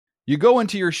You go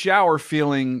into your shower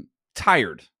feeling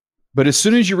tired, but as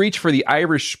soon as you reach for the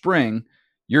Irish Spring,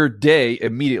 your day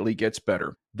immediately gets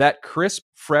better. That crisp,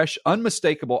 fresh,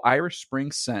 unmistakable Irish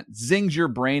Spring scent zings your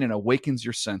brain and awakens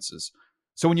your senses.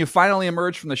 So when you finally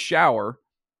emerge from the shower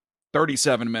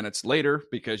 37 minutes later,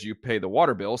 because you pay the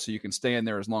water bill so you can stay in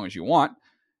there as long as you want,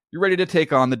 you're ready to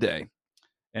take on the day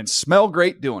and smell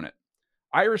great doing it.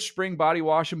 Irish Spring Body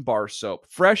Wash and Bar Soap.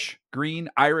 Fresh, green,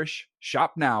 Irish.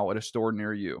 Shop now at a store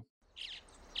near you.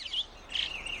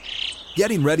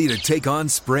 Getting ready to take on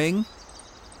spring?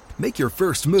 Make your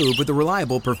first move with the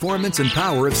reliable performance and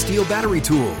power of Steel battery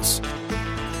tools.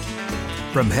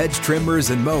 From hedge trimmers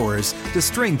and mowers to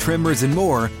string trimmers and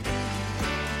more,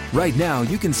 right now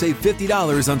you can save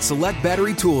 $50 on select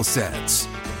battery tool sets.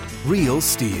 Real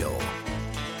Steel.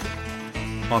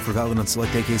 Offer valid on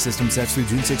select AK system sets through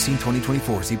June 16,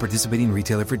 2024. See participating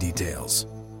retailer for details.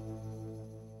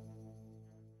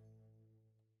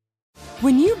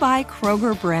 When you buy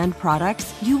Kroger brand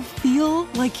products, you feel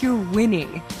like you're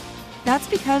winning. That's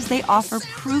because they offer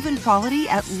proven quality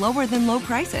at lower than low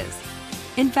prices.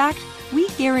 In fact, we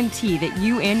guarantee that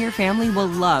you and your family will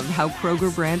love how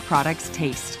Kroger brand products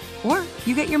taste, or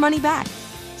you get your money back.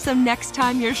 So next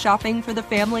time you're shopping for the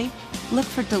family, look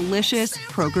for delicious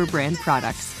Kroger brand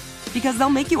products, because they'll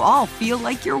make you all feel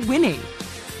like you're winning.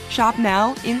 Shop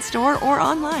now, in-store, or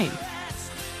online.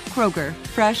 Kroger,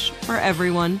 fresh for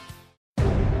everyone.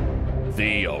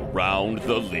 The Around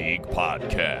the League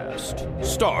podcast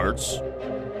starts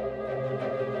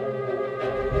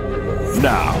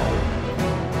now.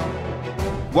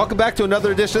 Welcome back to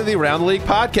another edition of the Around the League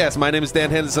podcast. My name is Dan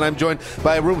Henderson. I'm joined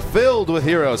by a room filled with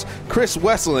heroes. Chris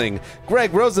Wesseling,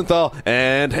 Greg Rosenthal,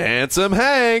 and Handsome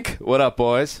Hank. What up,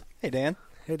 boys? Hey, Dan.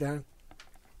 Hey, Dan.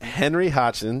 Henry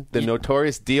Hodgson, the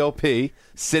notorious DOP,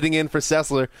 sitting in for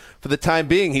Sessler for the time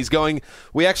being. He's going.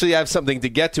 We actually have something to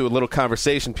get to, a little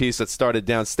conversation piece that started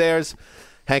downstairs.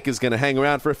 Hank is going to hang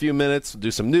around for a few minutes, do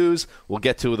some news. We'll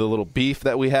get to the little beef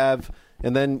that we have,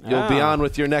 and then you'll be on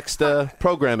with your next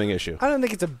programming issue. I don't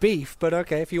think it's a beef, but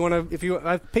okay. If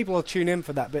people will tune in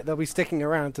for that bit, they'll be sticking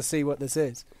around to see what this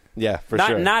is. Yeah, for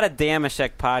sure. Not a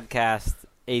Damashek podcast,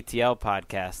 ATL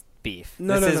podcast beef.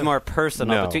 This is more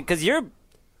personal between, because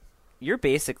you're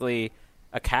basically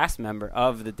a cast member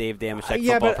of the Dave Damashek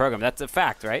football program. That's a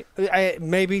fact, right?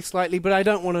 Maybe slightly, but I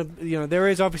don't want to. There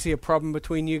is obviously a problem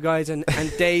between you guys and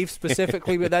Dave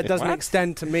specifically, but that doesn't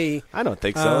extend to me. I don't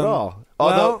think so at all.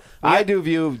 Although I do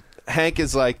view Hank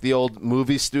as like the old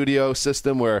movie studio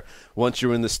system, where once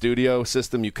you're in the studio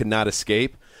system, you could not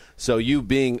escape. So you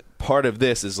being part of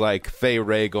this is like Fay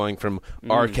Ray going from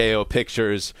RKO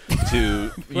Pictures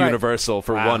to Universal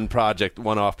for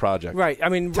one-off project. Right. I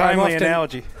mean, timely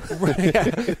analogy.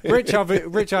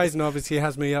 Rich Eisen obviously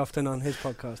has me often on his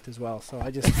podcast as well, so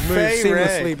I just move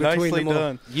seamlessly between them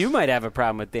all. You might have a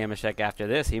problem with Damashek after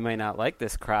this. He might not like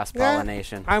this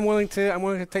cross-pollination. I'm willing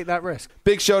to take that risk.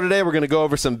 Big show today. We're going to go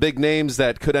over some big names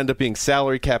that could end up being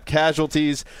salary cap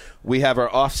casualties. We have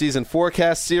our off-season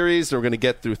forecast series. We're going to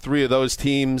get through 3 of those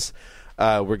teams.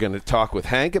 We're going to talk with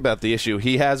Hank about the issue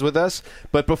he has with us.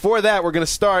 But before that, we're going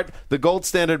to start the gold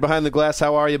standard behind the glass.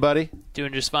 How are you, buddy?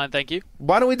 Doing just fine, thank you.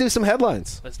 Why don't we do some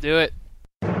headlines? Let's do it.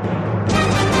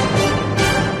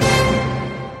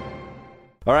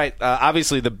 All right.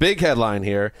 Obviously, the big headline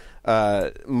here,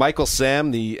 Michael Sam,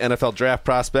 the NFL draft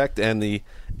prospect and the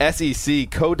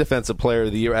SEC co-defensive player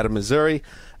of the year out of Missouri,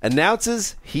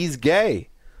 announces he's gay,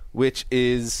 which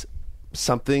is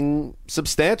something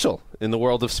substantial in the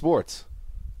world of sports.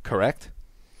 Correct?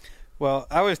 Well,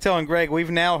 I was telling Greg,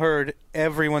 we've now heard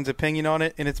everyone's opinion on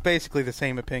it, and it's basically the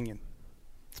same opinion.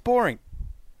 It's boring.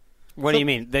 What do you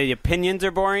mean? The opinions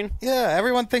are boring? Yeah,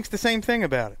 everyone thinks the same thing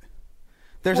about it.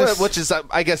 Which is,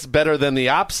 I guess, better than the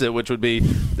opposite, which would be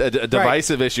a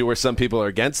divisive issue where some people are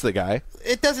against the guy.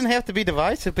 It doesn't have to be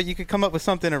divisive, but you could come up with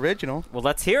something original. Well,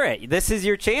 let's hear it. This is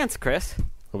your chance, Chris.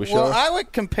 Are we sure? Well, I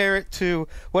would compare it to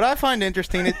what I find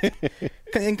interesting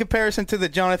in comparison to the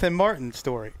Jonathan Martin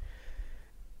story.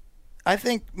 I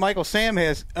think Michael Sam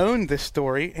has owned this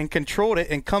story and controlled it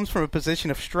and comes from a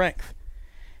position of strength.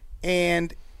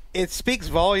 And it speaks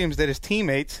volumes that his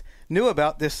teammates knew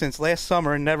about this since last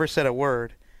summer and never said a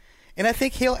word. And I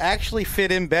think he'll actually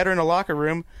fit in better in a locker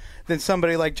room than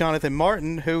somebody like Jonathan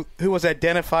Martin, who was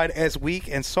identified as weak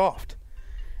and soft.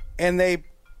 And they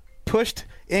pushed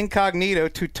incognito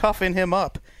to toughen him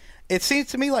up. It seems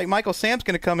to me like Michael Sam's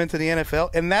going to come into the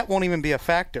NFL, and that won't even be a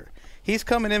factor. He's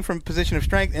coming in from a position of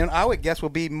strength, and I would guess will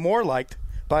be more liked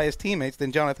by his teammates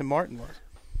than Jonathan Martin was.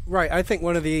 Right. I think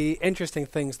one of the interesting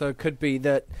things, though, could be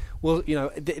that, well,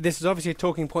 this is obviously a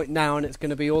talking point now, and it's going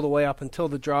to be all the way up until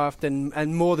the draft,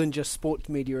 and more than just sports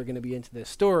media are going to be into this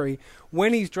story.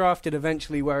 When he's drafted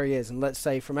eventually where he is, and let's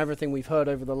say from everything we've heard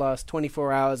over the last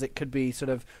 24 hours, it could be sort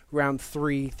of round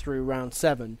 3 through round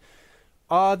 7.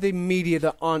 Are the media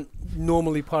that aren't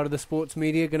normally part of the sports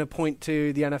media going to point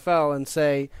to the NFL and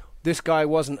say, this guy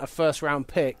wasn't a first-round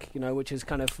pick, which is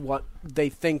kind of what they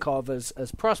think of as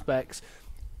prospects,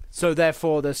 so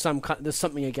therefore there's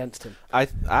something against him?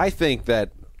 I think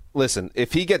that, listen,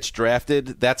 if he gets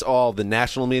drafted, that's all the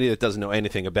national media that doesn't know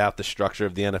anything about the structure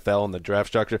of the NFL and the draft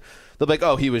structure. They'll be like,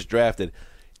 oh, he was drafted.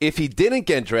 If he didn't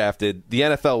get drafted, the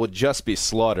NFL would just be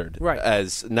slaughtered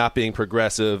as not being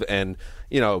progressive and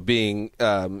being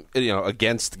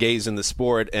against gays in the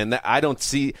sport. And I don't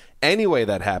see any way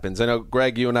that happens. I know,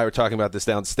 Greg, you and I were talking about this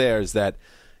downstairs, that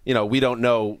we don't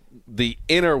know the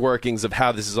inner workings of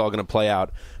how this is all going to play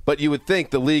out. But you would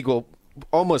think the league will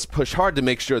almost push hard to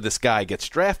make sure this guy gets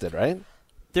drafted, right?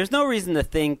 There's no reason to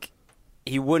think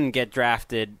he wouldn't get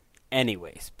drafted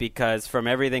anyways, because from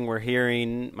everything we're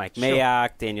hearing, Mike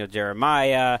Mayock, Daniel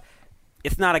Jeremiah,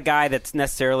 it's not a guy that's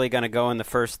necessarily going to go in the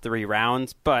first 3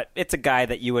 rounds, but it's a guy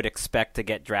that you would expect to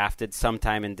get drafted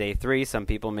sometime in day 3. Some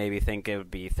people maybe think it would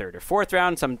be 3rd or 4th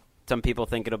round. Some people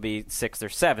think it'll be 6th or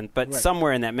 7th, but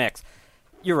somewhere in that mix.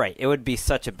 You're right. It would be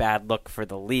such a bad look for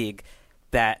the league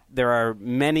that there are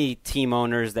many team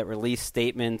owners that release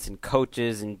statements, and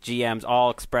coaches and GMs all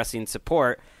expressing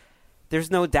support. There's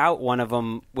no doubt one of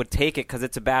them would take it because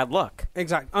it's a bad look.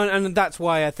 Exactly. And that's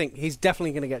why I think he's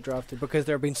definitely going to get drafted, because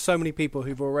there have been so many people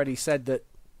who've already said that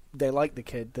they like the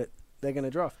kid that they're going to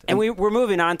draft him. And we're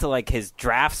moving on to like his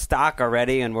draft stock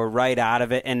already, and we're right out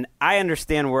of it. And I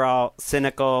understand we're all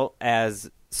cynical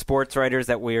as sports writers,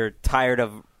 that we're tired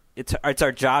of it's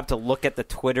our job to look at the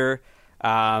Twitter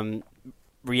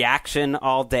reaction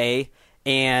all day,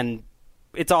 and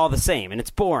it's all the same, and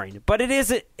it's boring. But it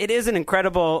is an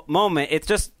incredible moment.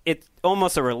 It's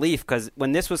almost a relief, because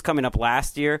when this was coming up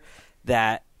last year,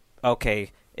 that,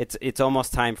 okay, it's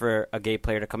almost time for a gay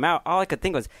player to come out, all I could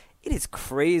think was, it is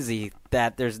crazy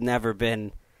that there's never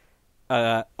been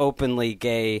an openly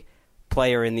gay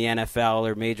player in the NFL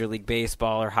or Major League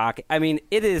Baseball or hockey. I mean,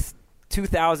 it is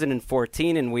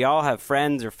 2014, and we all have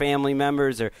friends or family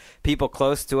members or people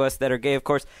close to us that are gay, of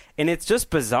course. And it's just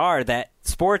bizarre that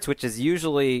sports, which is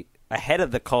usually ahead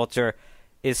of the culture,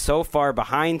 is so far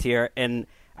behind here. And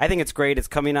I think it's great. It's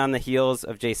coming on the heels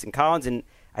of Jason Collins, and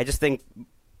I just think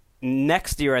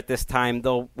next year at this time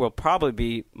there will probably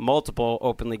be multiple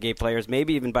openly gay players,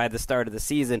 maybe even by the start of the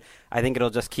season. I think it'll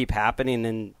just keep happening,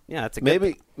 and it's a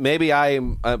good maybe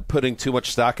I'm putting too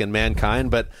much stock in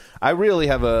mankind, but I really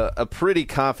have a pretty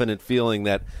confident feeling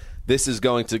that this is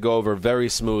going to go over very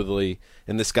smoothly,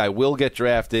 and this guy will get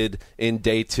drafted in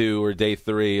day 2 or day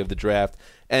 3 of the draft,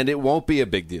 and it won't be a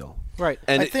big deal. Right.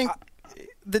 And I think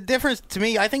the difference, to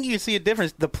me, I think you see a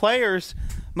difference. The players,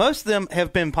 most of them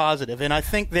have been positive, and I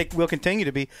think they will continue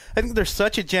to be. I think there's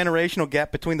such a generational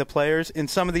gap between the players and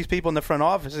some of these people in the front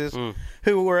offices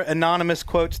who were anonymous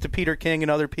quotes to Peter King and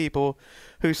other people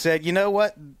who said, you know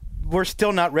what, we're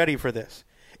still not ready for this.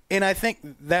 And I think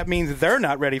that means they're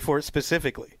not ready for it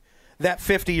specifically. That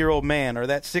 50-year-old man or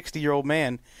that 60-year-old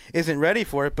man isn't ready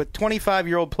for it, but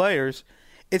 25-year-old players,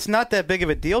 it's not that big of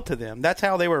a deal to them. That's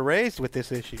how they were raised with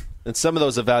this issue. And some of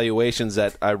those evaluations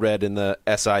that I read in the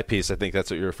SI piece, I think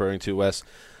that's what you're referring to, Wes,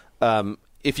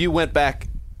 if you went back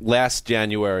last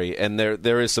January, and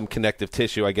there is some connective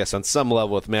tissue, I guess, on some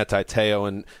level with Manti Te'o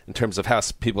in terms of how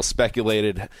people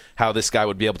speculated how this guy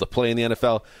would be able to play in the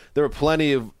NFL. There were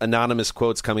plenty of anonymous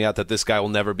quotes coming out that this guy will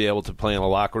never be able to play in a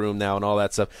locker room now and all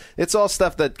that stuff. It's all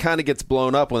stuff that kind of gets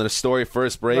blown up when a story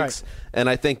first breaks. Right. And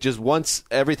I think just once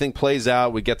everything plays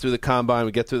out, we get through the combine,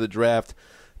 we get through the draft,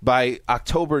 by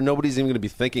October, nobody's even going to be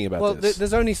thinking about this. Well,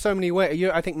 there's only so many ways.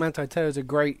 I think Manti Te'o is a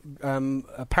great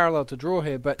a parallel to draw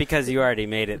here, but because you already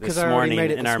made it this morning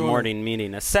in our morning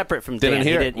meeting, separate from Dan. Didn't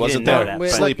hear it. Wasn't know there. That,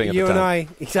 sleeping at the time. You and I,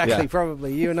 exactly,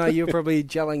 probably. You and I, you were probably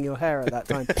gelling your hair at that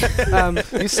time.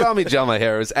 You saw me gel my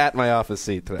hair. It was at my office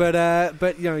seat today.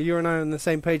 But you and I are on the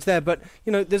same page there. But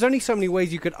there's only so many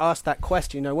ways you could ask that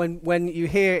question. When you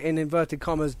hear in inverted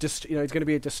commas, it's going to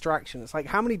be a distraction. It's like,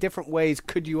 how many different ways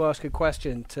could you ask a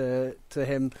question to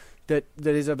him that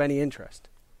is of any interest?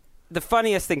 the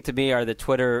funniest thing to me are the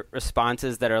Twitter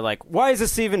responses that are like, why is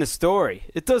this even a story?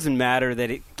 It doesn't matter that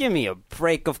it... Give me a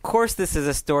break. Of course this is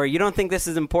a story. You don't think this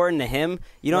is important to him?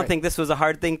 You don't think this was a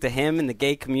hard thing to him in the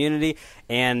gay community?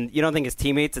 And you don't think his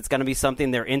teammates, it's going to be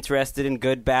something they're interested in,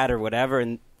 good, bad, or whatever?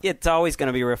 And it's always going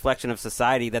to be a reflection of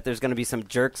society that there's going to be some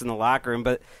jerks in the locker room,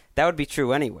 but that would be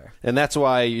true anywhere. And that's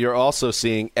why you're also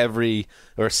seeing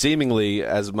seemingly,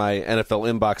 as my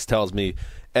NFL inbox tells me,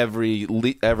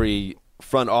 every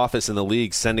front office in the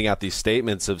league sending out these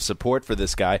statements of support for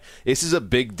this guy. This is a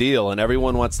big deal, and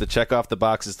everyone wants to check off the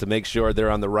boxes to make sure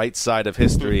they're on the right side of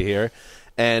history here.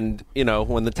 And,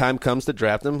 when the time comes to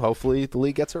draft him, hopefully the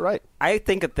league gets it right. I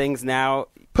think of things now...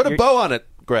 Put a bow on it,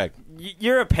 Greg.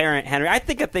 You're a parent, Henry. I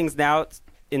think of things now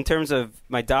in terms of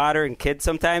my daughter and kids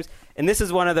sometimes, and this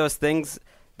is one of those things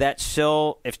that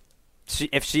she'll...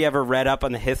 If she ever read up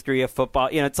on the history of football,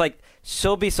 it's like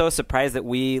she'll be so surprised that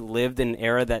we lived in an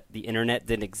era that the internet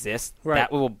didn't exist. Right.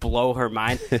 That will blow her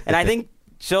mind. And I think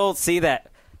she'll see that,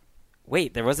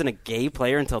 wait, there wasn't a gay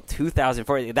player until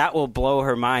 2004. That will blow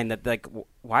her mind that, like,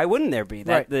 why wouldn't there be?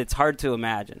 That it's hard to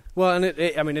imagine. Well, and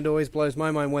it always blows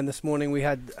my mind when this morning we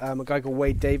had a guy called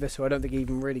Wade Davis, who I don't think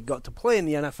even really got to play in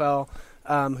the NFL,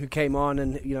 who came on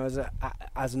and,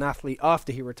 as an athlete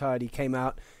after he retired, he came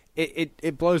out.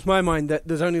 It blows my mind that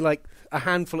there's only like a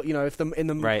handful. In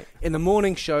the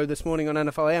morning show this morning on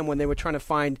NFL AM, when they were trying to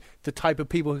find the type of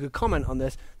people who could comment on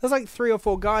this, there's like 3 or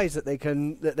 4 guys that they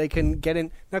can get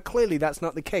in. Now clearly that's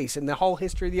not the case in the whole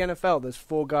history of the NFL. There's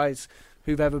 4 guys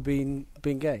who've ever been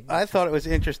gay. I thought it was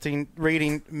interesting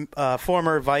reading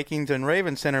former Vikings and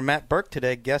Ravens center Matt Burke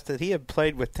today guessed that he had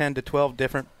played with 10 to 12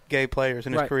 different gay players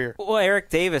in his career. Well, Eric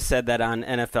Davis said that on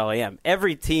NFL AM.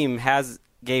 Every team has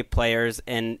gay players,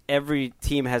 and every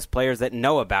team has players that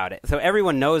know about it. So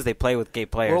everyone knows they play with gay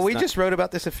players. Well, we just wrote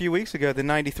about this a few weeks ago, the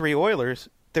 93 Oilers.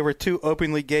 There were 2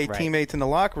 openly gay teammates in the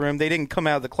locker room. They didn't come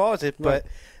out of the closet, but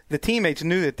the teammates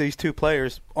knew that these 2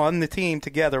 players on the team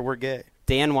together were gay.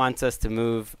 Dan wants us to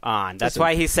move on. That's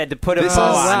why he said to put a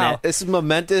bow on it. This is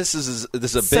momentous. This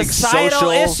is a big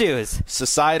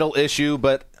societal issue,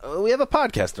 but we have a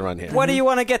podcast to run here. What do you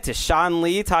want to get to? Sean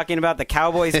Lee talking about the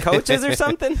Cowboys coaches or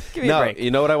something? Give me a break. You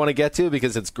know what I want to get to?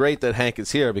 Because it's great that Hank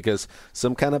is here, because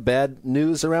some kind of bad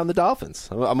news around the Dolphins.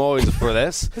 I'm always for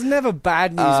this. There's never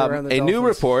bad news around the Dolphins. A new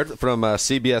report from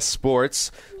CBS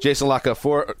Sports, Jason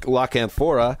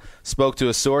Locanfora spoke to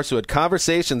a source who had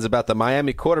conversations about the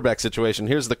Miami quarterback situation.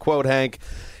 Here's the quote, Hank.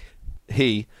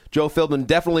 Joe Philbin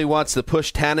definitely wants to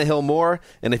push Tannehill more,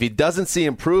 and if he doesn't see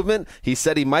improvement, he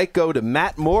said he might go to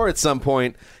Matt Moore at some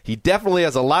point. He definitely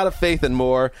has a lot of faith in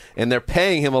Moore, and they're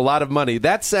paying him a lot of money.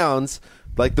 That sounds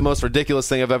like the most ridiculous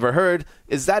thing I've ever heard.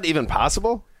 Is that even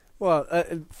possible? Well,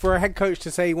 for a head coach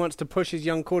to say he wants to push his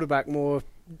young quarterback more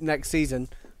next season,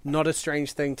 not a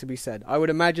strange thing to be said. I would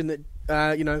imagine that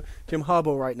Jim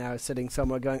Harbaugh right now is sitting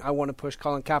somewhere going, I want to push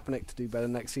Colin Kaepernick to do better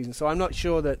next season. So I'm not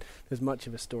sure that there's much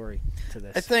of a story to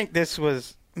this. I think this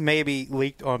was maybe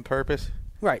leaked on purpose.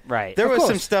 Right. There was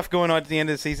some stuff going on at the end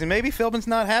of the season. Maybe Philbin's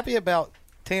not happy about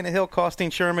Tannehill costing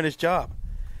Sherman his job.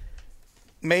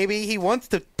 Maybe he wants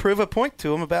to prove a point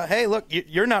to him about, hey, look,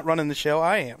 you're not running the show,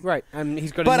 I am. Right, and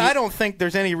he's got. But I don't think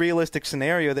there's any realistic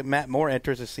scenario that Matt Moore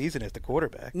enters the season as the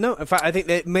quarterback. No, in fact, I think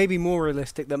it may be more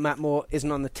realistic that Matt Moore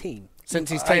isn't on the team since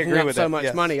he's taking up so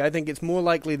much money. I think it's more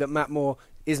likely that Matt Moore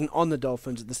isn't on the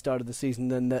Dolphins at the start of the season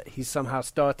than that he's somehow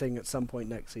starting at some point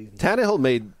next season. Tannehill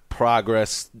made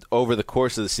progress over the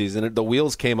course of the season. The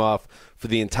wheels came off for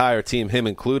the entire team, him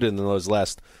included, in those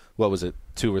last,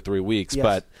 2 or 3 weeks. Yes.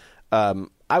 But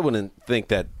I wouldn't think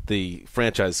that the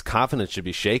franchise confidence should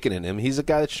be shaken in him. He's a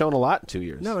guy that's shown a lot in 2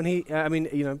 years. No,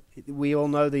 and we all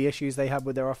know the issues they have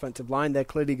with their offensive line. They're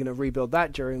clearly going to rebuild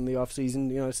that during the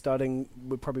offseason, starting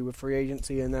probably with free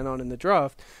agency and then on in the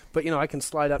draft. But, I can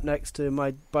slide up next to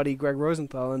my buddy Greg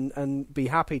Rosenthal and be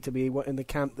happy to be in the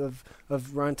camp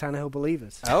of Ryan Tannehill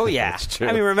believers. Oh, yeah. That's true.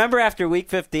 Remember after Week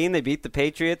 15 they beat the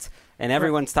Patriots and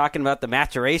everyone's talking about the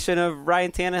maturation of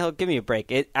Ryan Tannehill? Give me a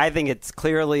break. I think it's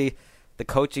clearly the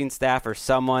coaching staff or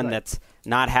someone that's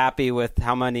not happy with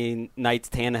how many nights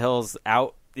Tannehill's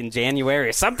out in January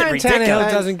or something ridiculous.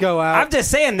 Tannehill doesn't go out. I'm just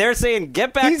saying, they're saying,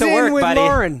 get back to He's work, in with buddy.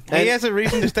 Lauren. He has a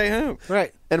reason to stay home.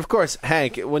 Right. And, of course,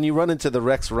 Hank, when you run into the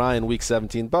Rex Ryan Week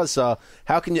 17 buzzsaw,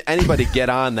 how can anybody get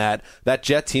on that? That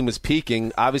Jet team was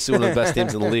peaking, obviously one of the best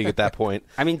teams in the league at that point.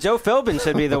 Joe Philbin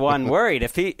should be the one worried.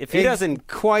 If he doesn't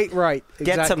quite right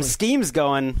get some schemes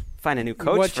going, find a new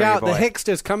coach Watch for out, your boy. the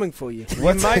Hickster's coming for you.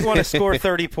 You might want to score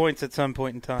 30 points at some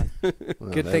point in time.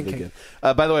 Good thinking.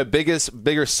 Good. By the way,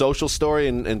 bigger social story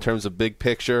in terms of big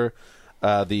picture,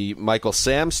 the Michael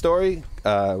Sam story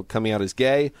coming out as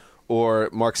gay, or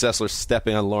Mark Sessler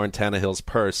stepping on Lauren Tannehill's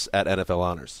purse at NFL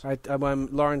Honors?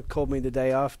 Lauren called me the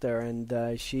day after,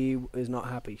 and she is not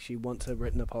happy. She wants a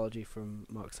written apology from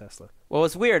Mark Sessler. Well,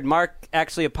 it's weird. Mark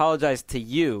actually apologized to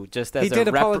you just as he did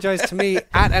apologize to me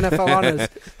at NFL Honors.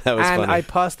 That was and funny. I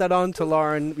passed that on to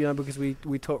Lauren, because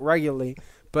we talk regularly,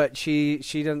 but she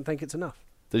doesn't think it's enough.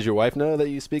 Does your wife know that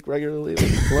you speak regularly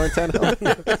with Lauren Tannehill?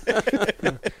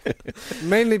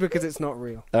 Mainly because it's not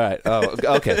real. All right. Oh,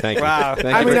 okay. Thank you. Wow. Thank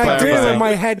you for I do clarifying. in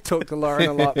my head talk to Lauren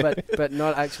a lot, but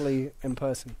not actually in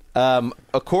person.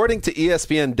 According to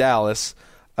ESPN Dallas,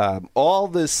 all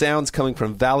the sounds coming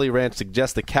from Valley Ranch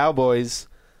suggest the Cowboys,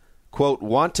 quote,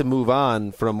 want to move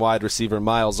on from wide receiver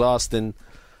Miles Austin.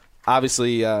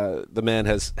 Obviously, the man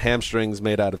has hamstrings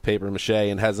made out of paper mache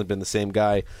and hasn't been the same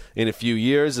guy in a few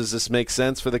years. Does this make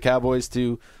sense for the Cowboys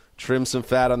to trim some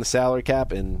fat on the salary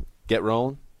cap and get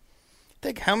rolling?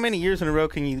 Think how many years in a row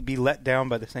can you be let down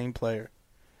by the same player?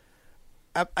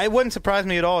 It wouldn't surprise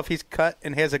me at all if he's cut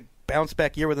and has a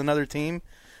bounce-back year with another team.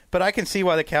 But I can see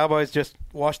why the Cowboys just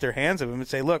wash their hands of him and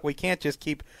say, look, we can't just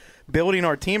keep building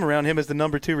our team around him as the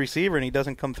number 2 receiver and he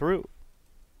doesn't come through.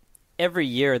 Every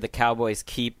year the Cowboys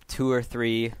keep 2 or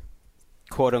 3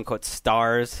 quote-unquote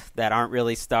stars that aren't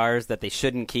really stars that they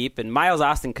shouldn't keep, and Miles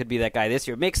Austin could be that guy this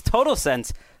year. It makes total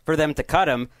sense for them to cut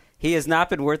him. He has not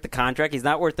been worth the contract. He's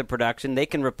not worth the production. They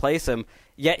can replace him,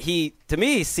 yet he, to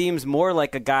me, seems more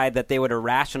like a guy that they would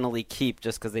irrationally keep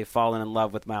just because they've fallen in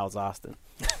love with Miles Austin.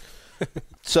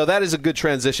 So that is a good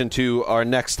transition to our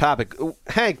next topic.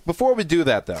 Hank, before we do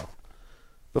that,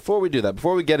 before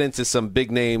we get into some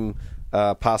big-name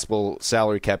possible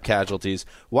salary cap casualties,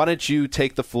 why don't you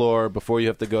take the floor before you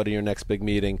have to go to your next big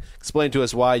meeting? Explain to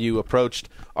us why you approached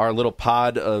our little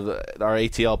pod of our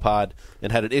ATL pod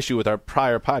and had an issue with our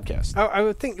prior podcast. I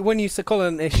would think when you call it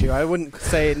an issue, I wouldn't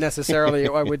say it necessarily.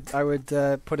 I would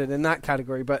put it in that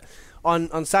category, but.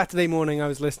 On Saturday morning, I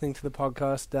was listening to the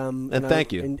podcast. And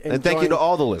thank you. And thank you to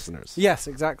all the listeners. Yes,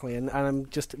 exactly. And I'm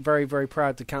just very, very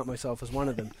proud to count myself as one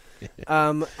of them.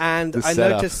 And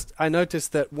I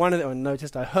noticed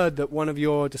that I heard that one of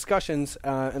your discussions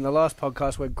in the last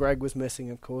podcast where Greg was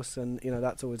missing, of course, and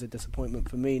that's always a disappointment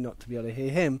for me not to be able to hear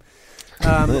him.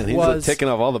 He's ticking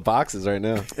off all the boxes right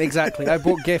now. Exactly. I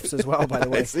brought gifts as well, by the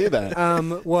way. I see that.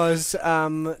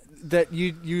 That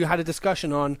you had a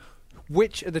discussion on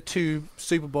which of the 2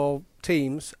 Super Bowl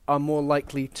teams are more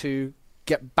likely to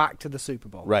get back to the Super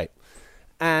Bowl. Right.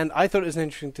 And I thought it was an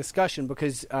interesting discussion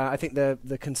because I think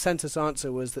the consensus answer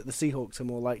was that the Seahawks are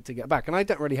more likely to get back. And I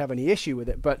don't really have any issue with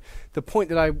it. But the point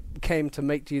that I came to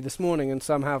make to you this morning and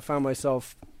somehow found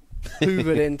myself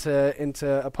hoovered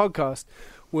into a podcast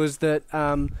was that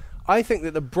I think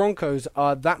that the Broncos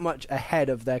are that much ahead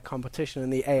of their competition in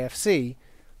the AFC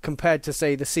compared to,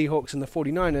 say, the Seahawks and the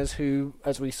 49ers, who,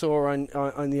 as we saw on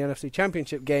the NFC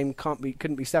Championship game,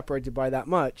 couldn't be separated by that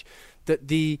much, that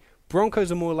the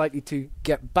Broncos are more likely to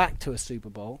get back to a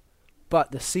Super Bowl,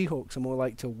 but the Seahawks are more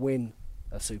likely to win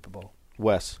a Super Bowl.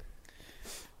 Wes?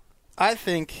 I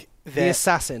think that... The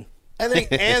assassin. I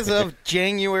think as of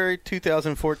January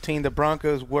 2014, the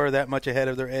Broncos were that much ahead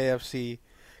of their AFC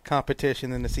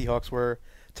competition than the Seahawks were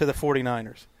to the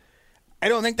 49ers. I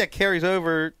don't think that carries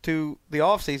over to the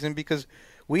offseason because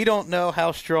we don't know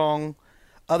how strong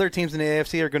other teams in the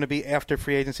AFC are going to be after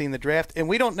free agency in the draft, and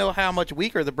we don't know how much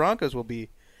weaker the Broncos will be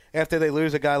after they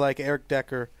lose a guy like Eric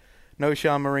Decker,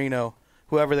 Noshawn Marino,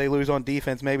 whoever they lose on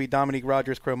defense, maybe Dominique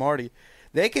Rodgers-Cromartie.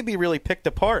 They could be really picked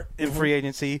apart in free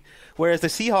agency, whereas the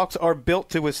Seahawks are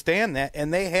built to withstand that,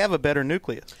 and they have a better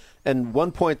nucleus. And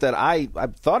one point that I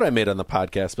thought I made on the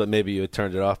podcast, but maybe you had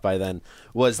turned it off by then,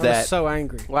 was I that... was so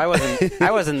angry. Well, I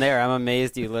wasn't there. I'm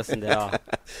amazed you listened at all.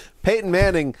 Peyton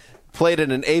Manning played at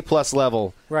an A-plus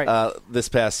level right. This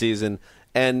past season,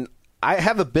 and I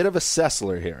have a bit of a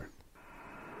Sessler here.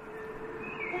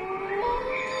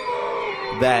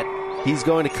 That he's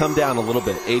going to come down a little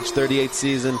bit, age 38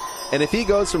 season, and if he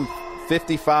goes from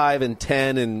 55 and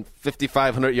 10 and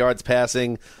 5,500 yards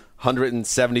passing...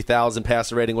 170,000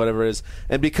 passer rating, whatever it is,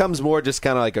 and becomes more just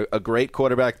kind of like a great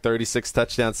quarterback, 36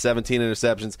 touchdowns, 17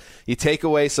 interceptions. You take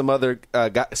away some other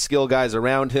skill guys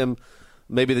around him.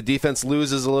 Maybe the defense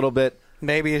loses a little bit.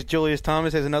 Maybe as Julius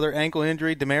Thomas has another ankle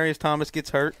injury, Demaryius Thomas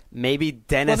gets hurt. Maybe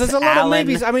Dennis Allen. There's a lot of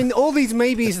maybes. I mean, all these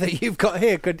maybes that you've got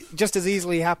here could just as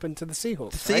easily happen to the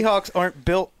Seahawks. The Seahawks aren't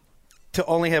built to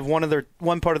only have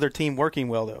one part of their team working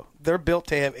well, though. They're built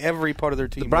to have every part of their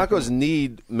team. The Broncos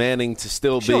need Manning to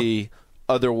still be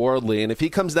otherworldly, and if he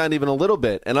comes down even a little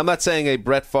bit, and I'm not saying a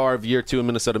Brett Favre year 2 in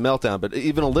Minnesota meltdown, but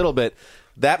even a little bit,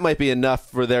 that might be enough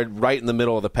for they're right in the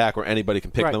middle of the pack where anybody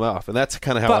can pick them off, and that's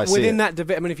kind of how I see it. But within that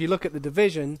division, I mean, if you look at the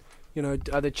division,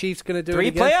 Are the Chiefs going to do 3 it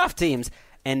again? playoff teams.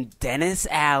 And Dennis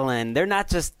Allen. They're not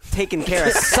just taking care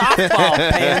of softball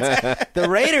fans. The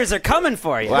Raiders are coming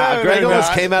for you. Wow, Greg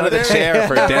almost came out of the chair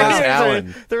for Dennis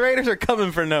Allen. The Raiders are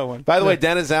coming for no one. By the way,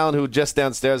 Dennis Allen, who just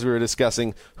downstairs we were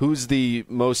discussing, who's the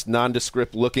most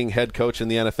nondescript-looking head coach in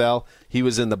the NFL? He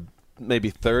was in the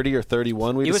maybe 30 or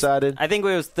 31, we decided. I think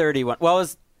it was 31. Well,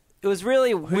 it was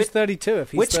really... Who's 32 if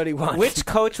he's 31? Which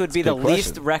coach would be the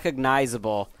least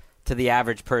recognizable to the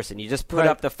average person? You just put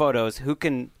up the photos. Who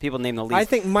can people name the least? I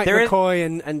think Mike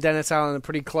McCoy and Dennis Allen are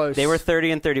pretty close. They were 30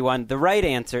 and 31. The right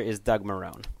answer is Doug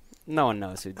Marrone. No one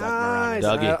knows who Doug Marrone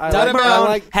is. Doug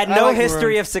Marrone had no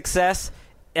history of success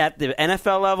at the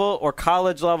NFL level or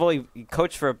college level. He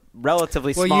coached for a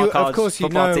relatively small college of course,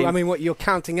 football team. I mean, what you're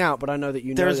counting out, but I know that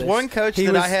you know There's this. one coach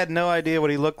I had no idea what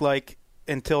he looked like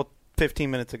until 15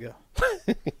 minutes ago.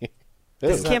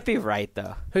 This can't be right,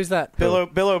 though. Who's that? Bill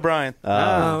O'Brien.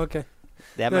 Oh, okay.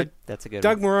 That's a good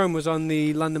Doug one. Marrone was on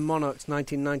the London Monarchs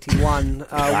 1991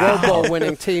 World Bowl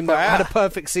winning team that had a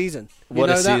perfect season. What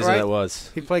a season right? it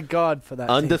was. He played guard for that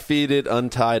Undefeated, team.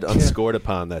 untied, unscored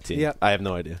upon that team. Yep. I have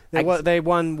no idea. They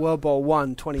won World Bowl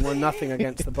 1, 21-0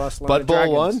 against the Barcelona Bud Bowl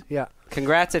Dragons. 1? Yeah.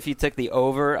 Congrats if you took the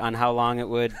over on how long it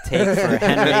would take for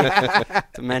Henry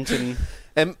to mention.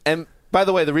 And by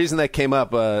the way, the reason that came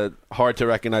up, hard to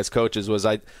recognize coaches, was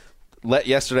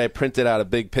yesterday I printed out a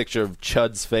big picture of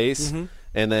Chud's face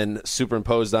and then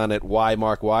superimposed on it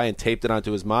Mark Y and taped it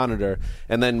onto his monitor.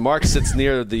 And then Mark sits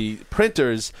near the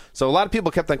printers, so a lot of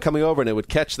people kept on coming over and it would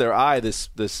catch their eye, this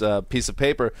piece of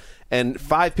paper. And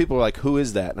 5 people were like, "Who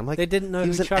is that?" And I'm like, they didn't know he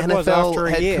was who an Chud NFL was after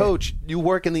a head year. coach. You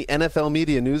work in the NFL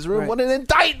media newsroom. Right. What an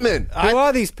indictment! Who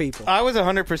are these people? I was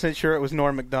 100% sure it was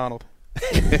Norm Macdonald.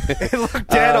 It looked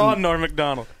dead on Norm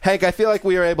Macdonald. Hank, I feel like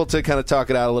we were able to kind of talk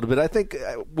it out a little bit. I think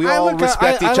we all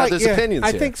respect each other's opinions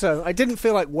I here. think so. I didn't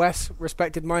feel like Wes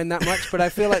respected mine that much, but I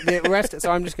feel like the rest,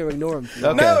 so I'm just going to ignore him.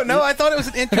 Okay. No, I thought it was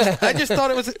an interesting.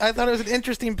 I thought it was an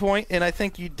interesting point, and I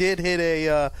think you did hit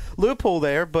a loophole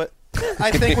there, but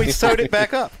I think we sewed it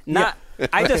back up.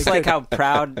 I just like how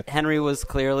proud Henry was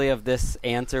clearly of this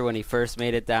answer when he first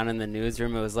made it down in the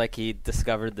newsroom. It was like he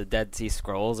discovered the Dead Sea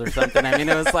Scrolls or something. I mean,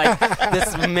 it was like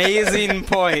this amazing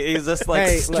point. He's just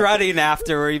strutting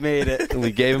after where he made it. And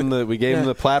we gave him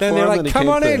the platform. Then they're like, and he come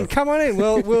came on in.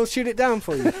 We'll shoot it down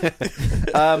for you.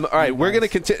 All right, we're going to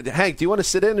continue. Hank, do you want to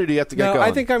sit in or do you have to get going?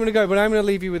 I think I'm going to go, but I'm going to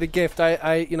leave you with a gift.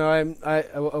 I'm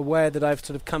aware that I've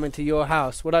sort of come into your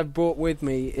house. What I've brought with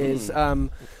me is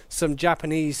some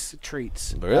Japanese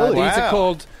treats. Really? These are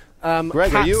called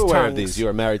Greg, are you aware of tongues. these? You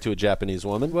are married to a Japanese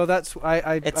woman. Well, that's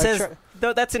It says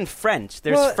no, that's in French.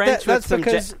 There's French with some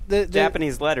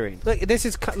Japanese lettering. Look, this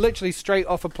is literally straight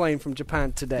off a plane from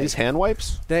Japan today. These hand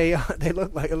wipes? They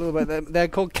look like a little bit. They're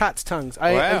called cat's tongues.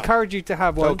 I encourage you to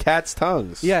have one. Oh, cat's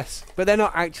tongues. Yes, but they're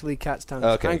not actually cat's tongues.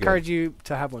 Okay, I encourage you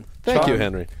to have one. Thank you,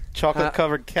 Henry.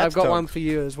 Chocolate-covered cat's I've got tongue. one for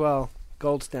you as well.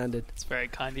 Gold standard. It's very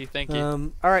kind of you. Thank you.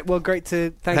 All right. Well, great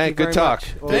to thank Hank, you very good talk.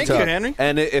 much. Thank you, Henry.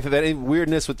 And if any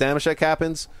weirdness with Damashek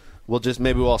happens,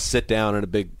 maybe we'll all sit down in a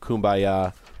big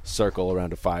kumbaya circle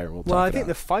around a fire. And Well, I think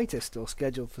the fight is still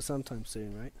scheduled for sometime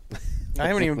soon, right? I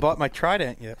haven't even bought my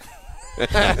Trident yet.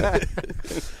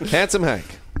 Handsome Hank.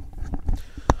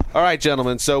 All right,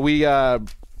 gentlemen. So we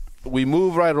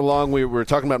move right along. We were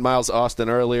talking about Miles Austin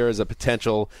earlier as a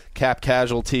potential cap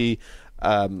casualty.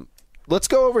 Let's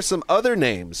go over some other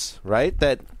names, right,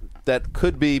 that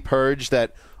could be purged,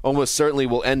 that almost certainly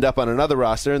will end up on another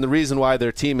roster. And the reason why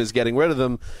their team is getting rid of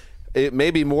them, it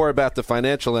may be more about the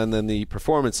financial end than the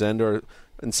performance end, or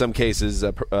in some cases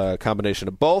a combination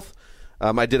of both.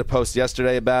 I did a post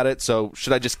yesterday about it. So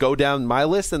should I just go down my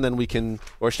list and then we can,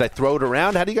 or should I throw it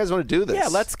around? How do you guys want to do this? Yeah,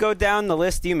 let's go down the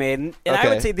list you made. And I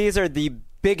would say these are the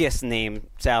biggest name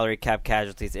salary cap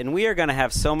casualties. And we are going to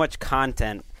have so much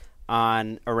content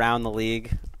on Around the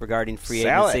League regarding free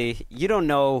agency. You don't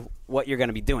know what you're going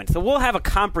to be doing. So we'll have a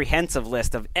comprehensive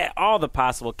list of all the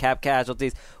possible cap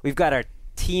casualties. We've got our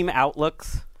team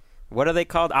outlooks. What are they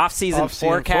called? Off-season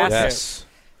forecasts. Yes.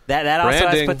 That also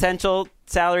has potential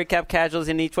salary cap casualties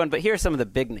in each one. But here are some of the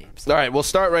big names. All right, we'll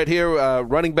start right here.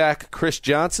 Running back Chris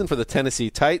Johnson for the Tennessee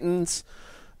Titans.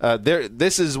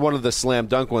 This is one of the slam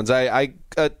dunk ones. I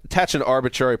attach an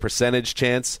arbitrary percentage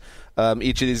chance.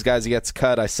 Each of these guys gets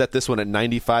cut. I set this one at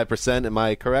 95%. Am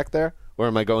I correct there? Or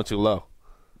am I going too low?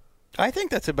 I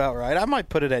think that's about right. I might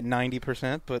put it at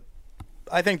 90%, but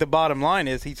I think the bottom line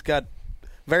is he's got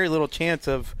very little chance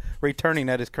of returning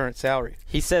at his current salary.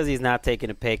 He says he's not taking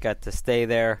a pay cut to stay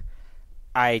there.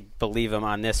 I believe him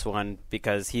on this one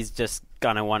because he's just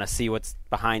going to want to see what's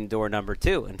behind door number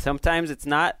 2. And sometimes it's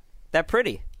not that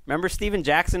pretty. Remember Steven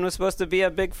Jackson was supposed to be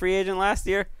a big free agent last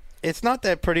year? It's not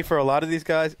that pretty for a lot of these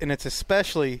guys, and it's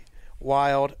especially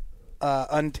wild,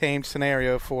 untamed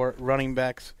scenario for running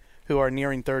backs who are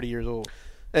nearing 30 years old.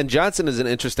 And Johnson is an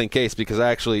interesting case because I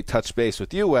actually touched base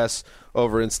with you, Wes,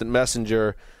 over Instant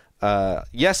Messenger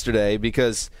yesterday,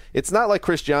 because it's not like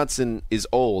Chris Johnson is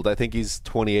old. I think he's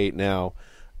 28 now.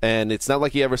 And it's not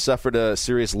like he ever suffered a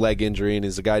serious leg injury and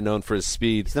is a guy known for his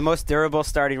speed. He's the most durable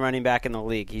starting running back in the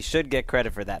league. He should get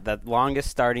credit for that. The longest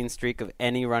starting streak of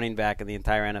any running back in the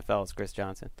entire NFL is Chris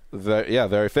Johnson.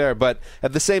 Very fair. But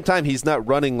at the same time, he's not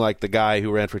running like the guy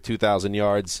who ran for 2,000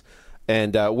 yards.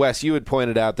 And, Wes, you had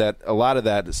pointed out that a lot of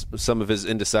that, some of his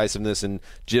indecisiveness and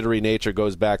jittery nature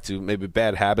goes back to maybe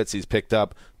bad habits he's picked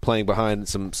up playing behind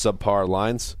some subpar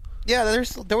lines. Yeah,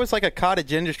 there was like a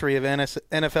cottage industry of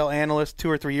NFL analysts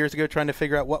 2 or 3 years ago trying to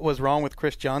figure out what was wrong with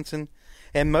Chris Johnson,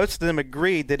 and most of them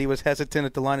agreed that he was hesitant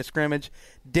at the line of scrimmage,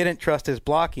 didn't trust his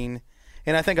blocking,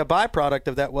 and I think a byproduct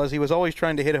of that was he was always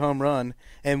trying to hit a home run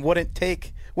and wouldn't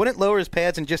lower his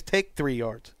pads and just take 3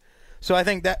 yards. So I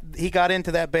think that he got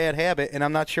into that bad habit, and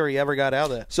I'm not sure he ever got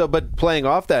out of that. So, but playing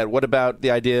off that, what about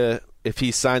the idea if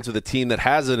he signs with a team that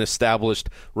has an established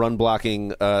run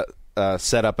blocking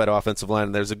set up at offensive line,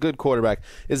 and there's a good quarterback,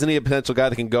 isn't he a potential guy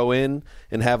that can go in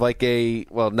and have like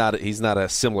he's not a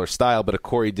similar style, but a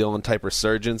Corey Dillon type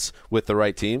resurgence with the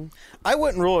right team? I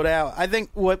wouldn't rule it out. I think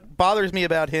what bothers me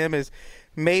about him is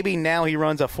maybe now he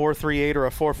runs a 4.38 or a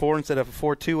 4.4 instead of a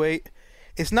 4.28.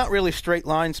 It's not really straight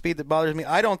line speed that bothers me.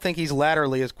 I don't think he's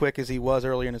laterally as quick as he was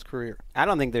earlier in his career. I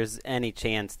don't think there's any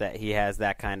chance that he has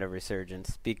that kind of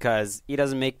resurgence because he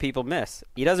doesn't make people miss.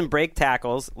 He doesn't break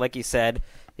tackles, like you said.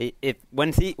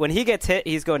 When he gets hit,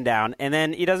 he's going down, and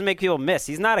then he doesn't make people miss.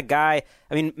 He's not a guy.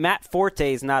 I mean, Matt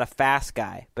Forte is not a fast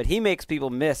guy, but he makes people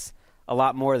miss a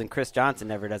lot more than Chris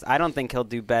Johnson ever does. I don't think he'll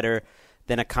do better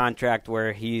than a contract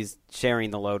where he's sharing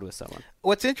the load with someone.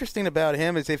 What's interesting about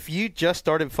him is if you just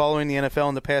started following the NFL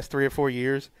in the past 3 or 4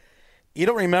 years, you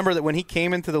don't remember that when he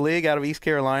came into the league out of East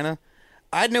Carolina,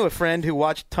 I knew a friend who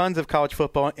watched tons of college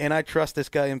football, and I trust this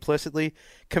guy implicitly,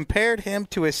 compared him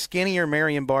to a skinnier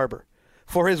Marion Barber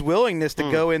for his willingness to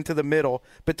go into the middle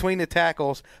between the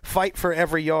tackles, fight for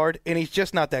every yard, and he's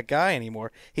just not that guy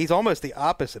anymore. He's almost the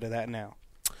opposite of that now.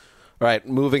 All right,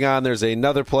 moving on, there's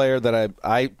another player that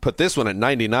I put this one at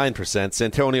 99%.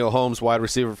 Santonio Holmes, wide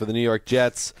receiver for the New York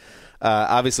Jets.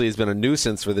 Obviously, he's been a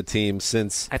nuisance for the team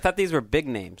since. I thought these were big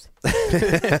names.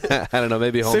 I don't know,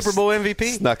 maybe Holmes Super Bowl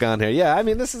MVP snuck on here. Yeah, I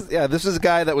mean, this is a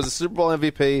guy that was a Super Bowl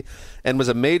MVP and was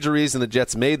a major reason the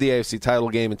Jets made the AFC title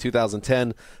game in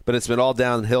 2010. But it's been all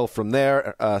downhill from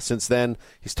there since then.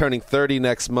 He's turning 30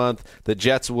 next month. The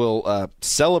Jets will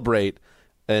celebrate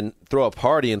and throw a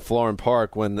party in Florham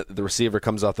Park when the receiver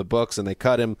comes off the books and they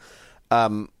cut him.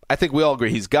 I think we all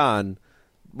agree he's gone.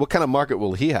 What kind of market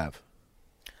will he have?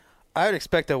 I would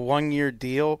expect a 1-year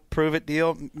deal, prove-it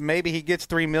deal. Maybe he gets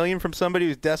 $3 million from somebody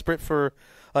who's desperate for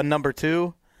a number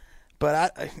 2.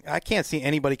 But I can't see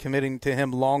anybody committing to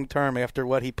him long-term after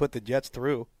what he put the Jets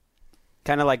through.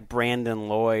 Kind of like Brandon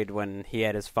Lloyd when he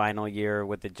had his final year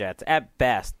with the Jets, at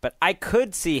best. But I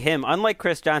could see him, unlike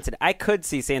Chris Johnson, I could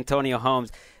see Santonio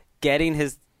Holmes getting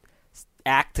his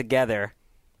act together.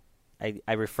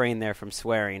 I refrain there from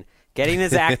swearing. Getting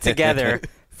his act together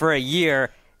for a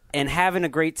year and having a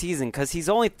great season because he's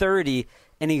only 30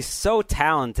 and he's so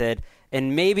talented.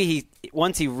 And maybe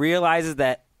once he realizes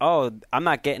that, I'm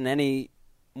not getting any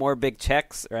more big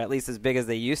checks, or at least as big as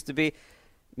they used to be,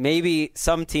 maybe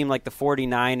some team like the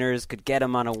 49ers could get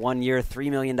him on a 1-year,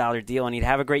 $3 million deal, and he'd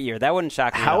have a great year. That wouldn't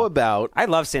shock me. How about... I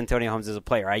love Santonio Holmes as a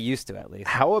player. I used to, at least.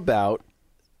 How about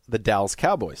the Dallas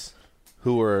Cowboys,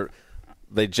 who are...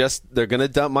 They're going to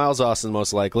dump Miles Austin,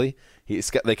 most likely.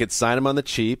 They could sign him on the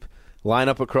cheap, line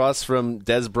up across from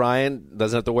Des Bryant,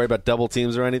 doesn't have to worry about double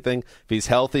teams or anything. If he's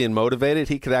healthy and motivated,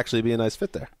 he could actually be a nice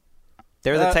fit there.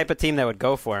 They're the type of team that would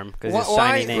go for him because he's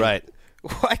shiny name. Right.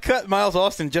 Why cut Miles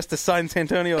Austin just to sign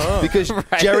Santonio Holmes? Because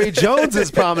Jerry Jones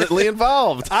is prominently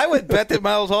involved. I would bet that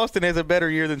Miles Austin has a better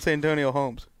year than Santonio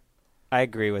Holmes. I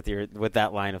agree with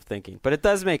that line of thinking. But it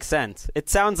does make sense. It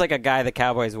sounds like a guy the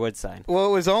Cowboys would sign. Well,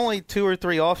 it was only 2 or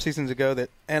 3 off seasons ago that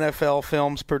NFL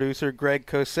Films producer Greg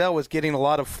Cosell was getting a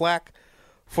lot of flack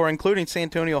for including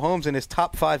Santonio Holmes in his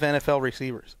top 5 NFL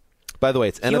receivers. By the way,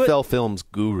 it's NFL Films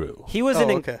guru. He was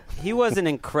he was an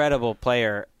incredible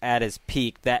player at his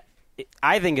peak that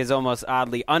I think is almost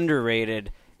oddly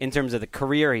underrated in terms of the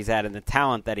career he's had and the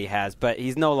talent that he has, but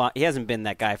he hasn't been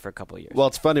that guy for a couple of years. Well,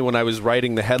 it's funny, when I was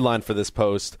writing the headline for this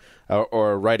post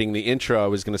or writing the intro, I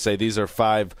was going to say these are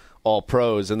 5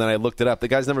 all-pros, and then I looked it up. The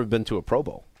guy's never been to a Pro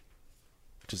Bowl,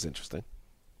 which is interesting.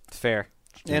 It's fair.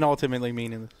 And ultimately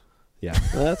meaningless. Yeah,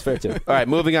 that's fair too. All right,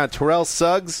 moving on. Terrell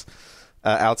Suggs,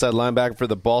 outside linebacker for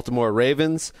the Baltimore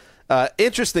Ravens.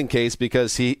 Interesting case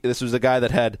because this was a guy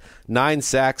that had 9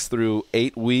 sacks through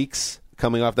 8 weeks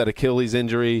coming off that Achilles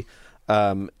injury.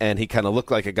 And he kind of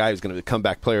looked like a guy who's going to be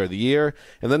comeback player of the year.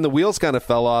 And then the wheels kind of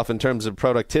fell off in terms of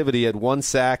productivity. He had 1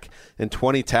 sack and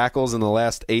 20 tackles in the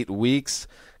last 8 weeks,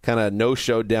 kind of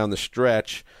no-showed down the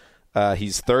stretch.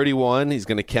 He's 31. He's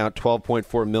going to count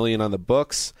 $12.4 million on the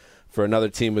books for another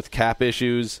team with cap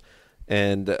issues.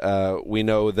 And we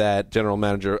know that General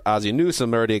Manager Ozzie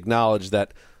Newsome already acknowledged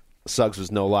that Suggs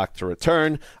was no lock to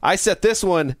return. I set this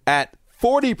one at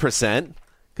 40%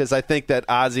 because I think that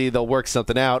Ozzie, they'll work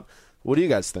something out. What do you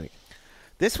guys think?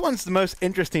 This one's the most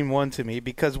interesting one to me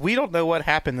because we don't know what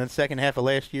happened in the second half of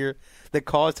last year that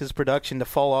caused his production to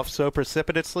fall off so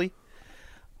precipitously.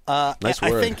 Nice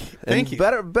word. Thank you.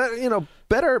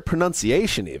 Better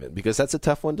pronunciation even because that's a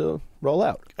tough one to roll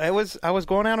out. I was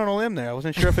going out on a limb there. I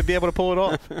wasn't sure if I'd be able to pull it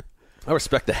off. I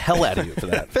respect the hell out of you for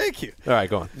that. Thank you. All right,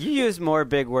 go on. You use more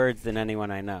big words than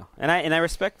anyone I know, and I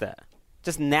respect that.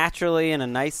 Just naturally in a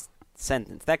nice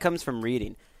sentence. That comes from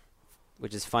reading,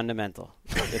 which is fundamental.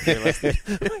 If you're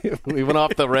listening. We went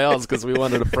off the rails because we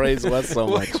wanted to praise Wes so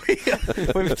much.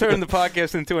 We've turned the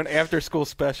podcast into an after-school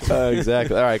special.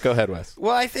 Exactly. All right, go ahead, Wes.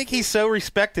 Well, I think he's so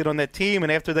respected on that team,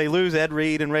 and after they lose Ed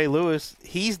Reed and Ray Lewis,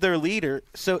 he's their leader.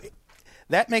 So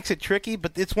that makes it tricky,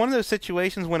 but it's one of those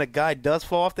situations when a guy does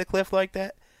fall off the cliff like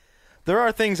that. There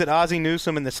are things that Ozzie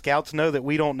Newsome and the scouts know that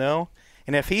we don't know,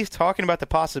 and if he's talking about the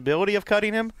possibility of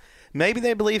cutting him, maybe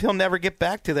they believe he'll never get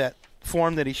back to that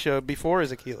form that he showed before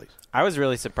his Achilles. I was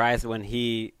really surprised when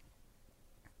he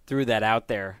threw that out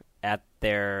there at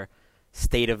their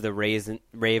State of the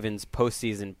Ravens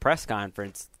postseason press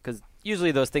conference, because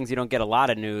usually those things you don't get a lot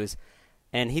of news,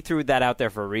 and he threw that out there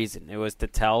for a reason. It was to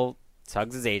tell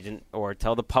Suggs' agent or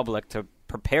tell the public to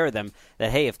prepare them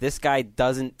that, hey, if this guy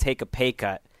doesn't take a pay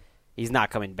cut, he's not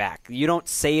coming back. You don't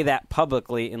say that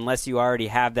publicly unless you already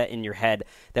have that in your head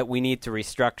that we need to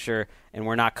restructure and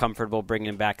we're not comfortable bringing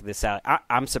him back this out.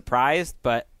 I'm surprised,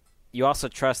 but you also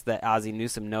trust that Ozzie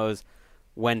Newsome knows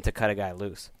when to cut a guy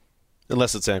loose.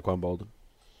 Unless it's Anquan Bolden.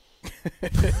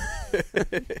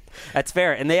 That's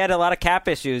fair. And they had a lot of cap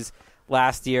issues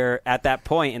last year at that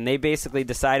point, and they basically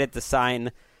decided to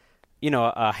sign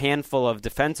a handful of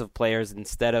defensive players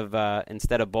instead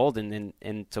of Bolden,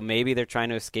 and so maybe they're trying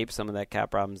to escape some of that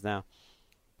cap problems now.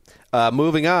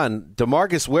 Moving on,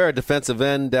 DeMarcus Ware, defensive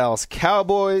end, Dallas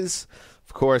Cowboys.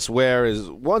 Of course, Ware is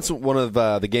once one of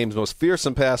the game's most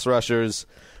fearsome pass rushers,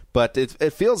 but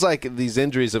it feels like these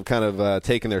injuries have kind of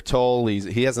taken their toll.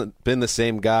 He hasn't been the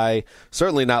same guy.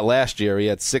 Certainly not last year. He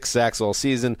had 6 sacks all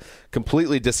season,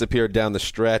 completely disappeared down the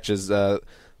stretch as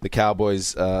the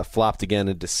Cowboys flopped again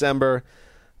in December.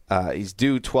 He's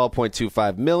due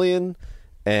 $12.25 million,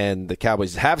 and the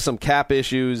Cowboys have some cap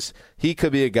issues. He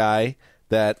could be a guy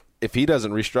that, if he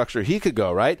doesn't restructure, he could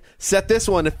go, right? Set this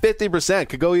one at 50%.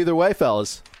 Could go either way,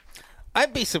 fellas.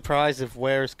 I'd be surprised if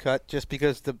Ware's cut just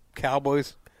because the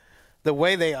Cowboys, the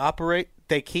way they operate,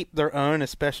 they keep their own,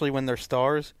 especially when they're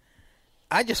stars.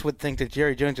 I just would think that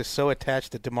Jerry Jones is so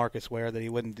attached to DeMarcus Ware that he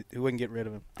wouldn't get rid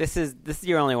of him. This is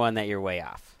your only one that you're way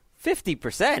off.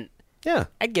 50%? Yeah.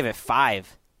 I'd give it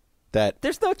 5.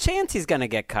 There's no chance he's going to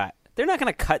get cut. They're not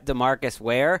going to cut DeMarcus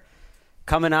Ware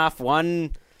coming off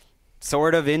one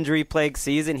sort of injury-plagued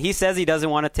season. He says he doesn't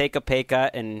want to take a pay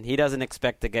cut, and he doesn't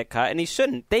expect to get cut, and he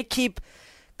shouldn't. They keep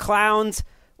clowns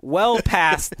well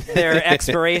past their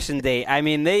expiration date. I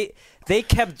mean, they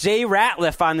kept Jay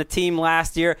Ratliff on the team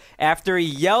last year after he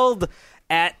yelled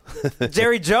at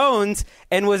Jerry Jones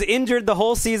and was injured the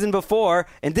whole season before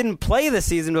and didn't play the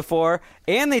season before,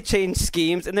 and they changed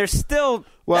schemes, and they're still,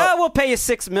 we'll pay you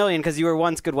 $6 million because you were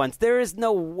once good once. There is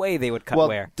no way they would cut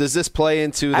Ware. Does this play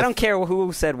into I don't care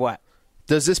who said what.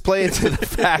 Does this play into the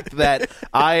fact that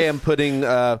I am putting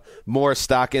more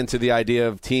stock into the idea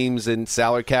of teams and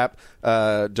salary cap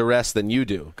duress than you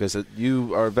do? Because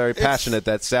you are very passionate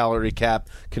that salary cap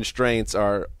constraints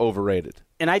are overrated.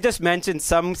 And I just mentioned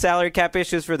some salary cap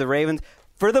issues for the Ravens.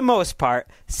 For the most part,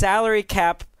 salary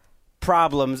cap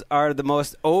problems are the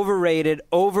most overrated,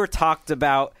 over-talked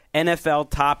about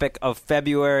NFL topic of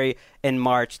February and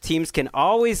March. Teams can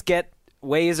always get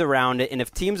ways around it, and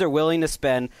if teams are willing to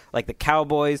spend, like the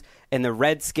Cowboys and the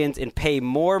Redskins, and pay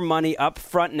more money up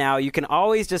front now, you can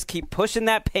always just keep pushing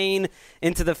that pain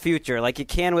into the future, like you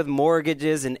can with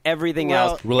mortgages and everything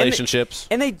else. Relationships.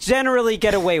 And they generally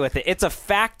get away with it. It's a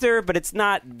factor, but it's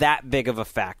not that big of a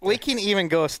factor. We can even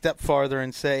go a step farther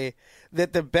and say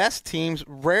that the best teams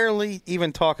rarely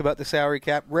even talk about the salary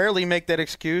cap, rarely make that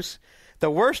excuse.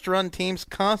 The worst run teams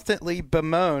constantly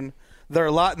bemoan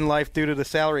their lot in life due to the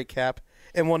salary cap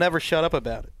and will never shut up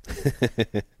about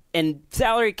it. And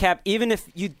salary cap, even if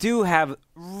you do have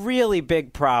really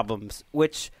big problems,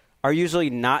 which are usually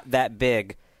not that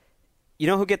big, you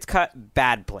know who gets cut?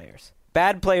 Bad players.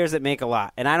 Bad players that make a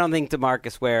lot. And I don't think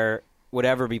DeMarcus Ware would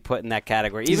ever be put in that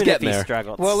category, even if he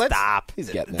struggled. Well, Stop. He's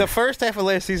getting there. The first half of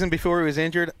last season before he was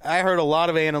injured, I heard a lot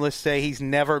of analysts say he's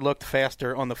never looked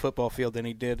faster on the football field than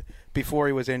he did before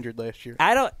he was injured last year.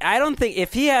 I don't think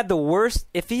if he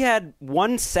had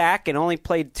one sack and only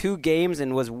played 2 games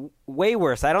and was way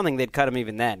worse, I don't think they'd cut him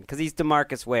even then because he's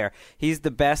DeMarcus Ware. He's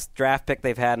the best draft pick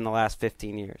they've had in the last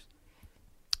 15 years.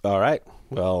 All right.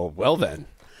 Well then.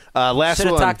 Last Should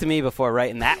have one. talked to me before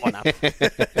writing that one up.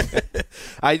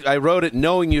 I wrote it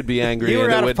knowing you'd be angry. You were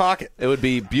and out of pocket. It would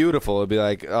be beautiful. It would be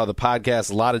like, oh, the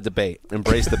podcast, a lot of debate.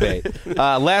 Embrace debate.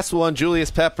 Last one,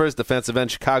 Julius Peppers, defensive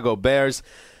end, Chicago Bears.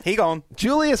 He gone.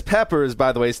 Julius Peppers,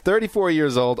 by the way, is 34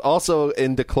 years old, also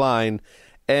in decline.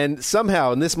 And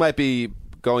somehow, and this might be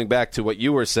going back to what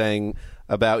you were saying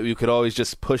about you could always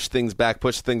just push things back.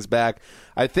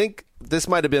 I think this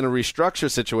might have been a restructure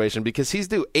situation because he's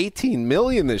due $18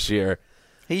 million this year.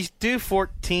 He's due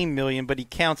 $14 million, but he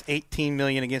counts $18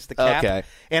 million against the cap. Okay.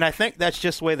 And I think that's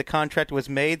just the way the contract was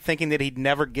made, thinking that he'd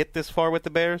never get this far with the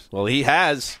Bears. Well, he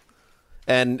has.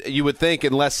 And you would think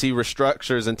unless he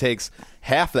restructures and takes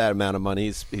half that amount of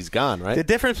money, he's gone, right? The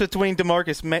difference between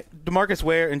DeMarcus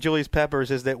Ware and Julius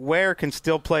Peppers is that Ware can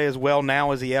still play as well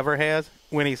now as he ever has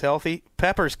when he's healthy.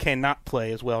 Peppers cannot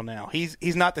play as well now.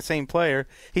 He's not the same player.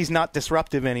 He's not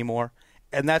disruptive anymore,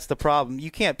 and that's the problem. You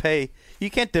can't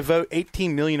devote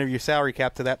 $18 million of your salary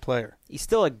cap to that player. He's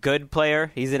still a good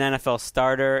player. He's an NFL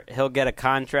starter. He'll get a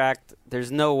contract.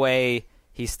 There's no way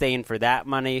he's staying for that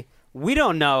money. We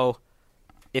don't know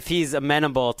if he's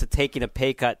amenable to taking a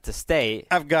pay cut to stay.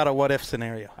 I've got a what-if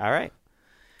scenario. All right.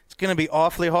 It's going to be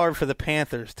awfully hard for the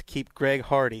Panthers to keep Greg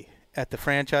Hardy at the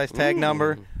franchise tag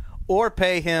number or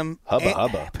pay him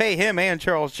and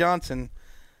Charles Johnson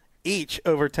each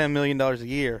over $10 million a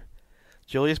year.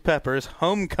 Julius Peppers,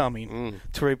 homecoming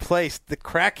to replace the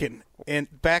Kraken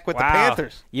and back with the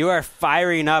Panthers. You are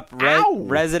firing up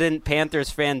resident Panthers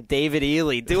fan David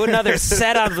Ely. Do another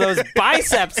set of those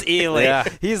biceps, Ely. Yeah.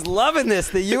 He's loving this.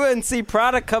 The UNC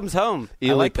product comes home.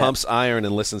 Ely pumps iron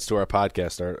and listens to our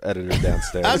podcast, our editor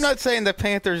downstairs. I'm not saying the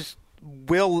Panthers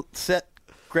will set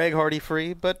Greg Hardy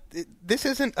free, but this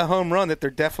isn't a home run that they're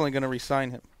definitely going to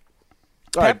re-sign him.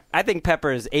 I think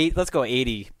Pepper is 8. Let's go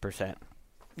 80%.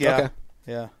 Yeah. Okay.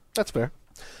 Yeah. That's fair.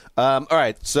 All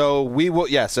right, so we will.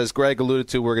 Yes, as Greg alluded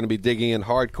to, we're going to be digging in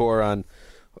hardcore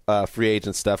on free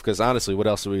agent stuff because honestly, what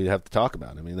else do we have to talk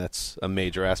about? I mean, that's a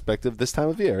major aspect of this time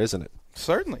of year, isn't it?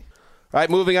 Certainly. All right,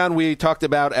 moving on. We talked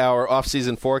about our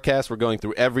off-season forecast. We're going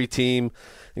through every team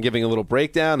and giving a little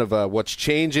breakdown of what's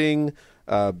changing,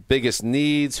 biggest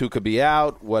needs, who could be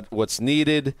out, what's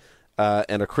needed,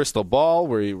 and a crystal ball.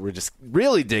 We're just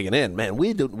really digging in, man.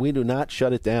 We do not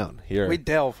shut it down here. We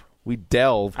delve.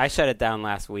 I shut it down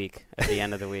last week at the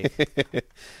end of the week.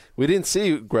 We didn't see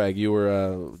you, Greg. You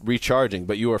were recharging,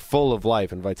 but you are full of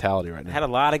life and vitality right now. I had a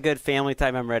lot of good family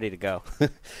time. I'm ready to go.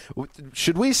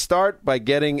 Should we start by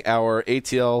getting our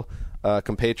ATL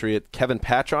compatriot Kevin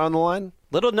Patra on the line?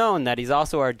 Little known that he's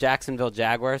also our Jacksonville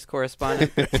Jaguars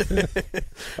correspondent.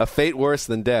 A fate worse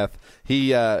than death.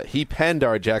 He penned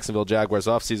our Jacksonville Jaguars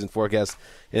offseason forecast,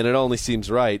 and it only seems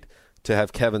right to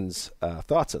have Kevin's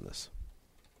thoughts on this.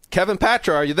 Kevin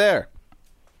Patra, are you there?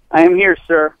 I am here,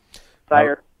 sir.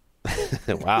 Sire.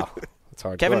 Wow. That's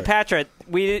hard. Kevin Patra,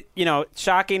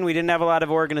 shocking. We didn't have a lot of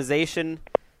organization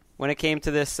when it came to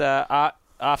this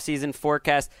off-season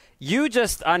forecast. You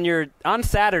just, on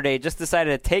Saturday, just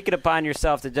decided to take it upon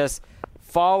yourself to just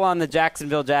fall on the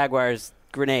Jacksonville Jaguars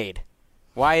grenade.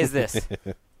 Why is this?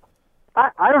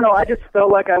 I don't know. I just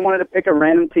felt like I wanted to pick a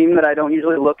random team that I don't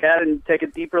usually look at and take a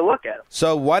deeper look at.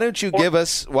 So why don't you give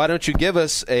us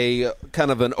a kind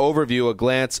of an overview, a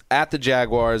glance at the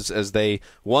Jaguars as they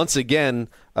once again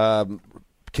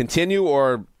continue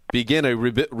or begin a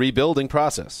rebuilding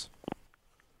process?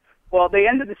 Well, they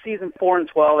ended the season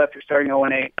 4-12 after starting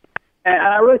 0-8, and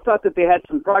I really thought that they had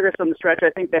some progress on the stretch. I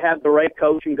think they have the right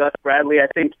coach in Gus Bradley. I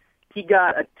think he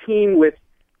got a team with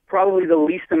probably the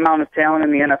least amount of talent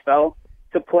in the NFL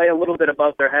to play a little bit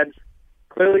above their heads.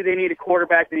 Clearly they need a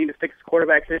quarterback. They need to fix the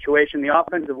quarterback situation. The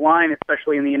offensive line,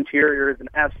 especially in the interior, is an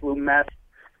absolute mess.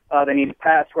 They need a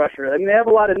pass rusher. I mean, they have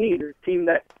a lot of needs. They're a team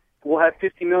that will have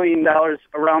 $50 million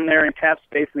around there in cap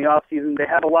space in the offseason. They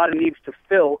have a lot of needs to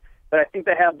fill, but I think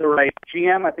they have the right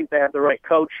GM. I think they have the right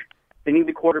coach. They need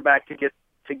the quarterback to get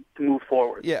to move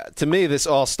forward. Yeah, to me, this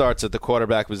all starts at the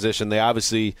quarterback position. They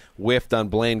obviously whiffed on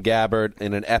Blaine Gabbert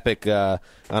in an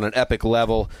epic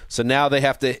level. So now they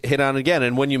have to hit on again.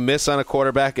 And when you miss on a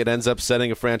quarterback, it ends up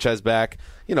setting a franchise back,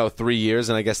 3 years.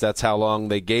 And I guess that's how long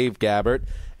they gave Gabbert.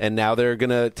 And now they're going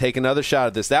to take another shot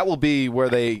at this. That will be where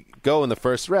they go in the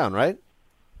first round, right?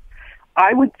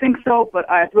 I would think so, but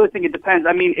I really think it depends.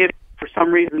 I mean, if for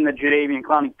some reason the Jadeveon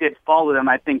Clowney did fall to them,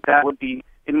 I think that would be,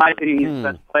 in my opinion, he's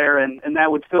the best player, and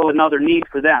that would fill another need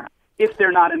for them. If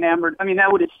they're not enamored, I mean,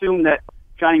 that would assume that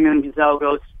Johnny Manziel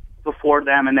goes before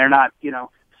them and they're not,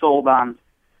 sold on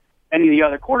any of the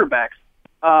other quarterbacks.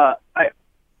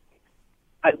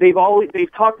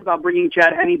 They've talked about bringing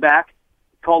Chad Henne back.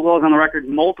 Caldwell's on the record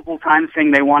multiple times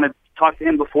saying they want to talk to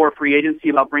him before free agency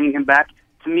about bringing him back.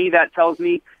 To me, that tells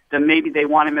me that maybe they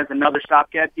want him as another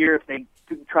stopgap year if they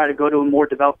try to go to a more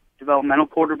developmental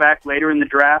quarterback later in the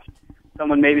draft.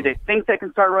 Someone maybe they think they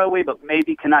can start right away, but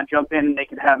maybe cannot jump in and they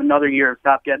could have another year of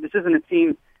stopgap. This isn't a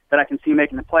team that I can see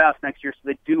making the playoffs next year, so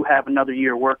they do have another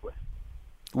year to work with.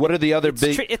 What are the other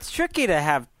big... It's tricky to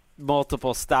have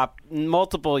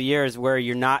multiple years where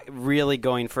you're not really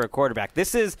going for a quarterback.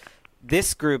 This is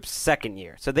this group's second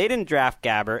year. So they didn't draft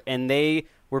Gabbert, and they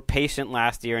were patient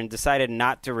last year and decided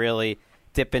not to really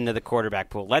dip into the quarterback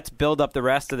pool. Let's build up the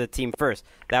rest of the team first.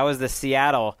 That was the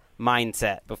Seattle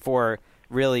mindset before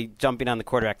really jumping on the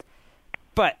quarterback.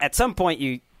 But at some point,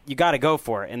 you got to go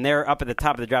for it, and they're up at the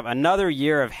top of the draft. Another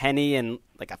year of Henne and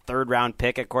like a third-round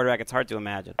pick at quarterback, it's hard to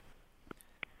imagine.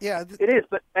 Yeah, it is.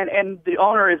 But and the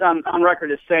owner is on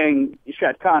record as saying,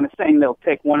 Shad Khan is saying they'll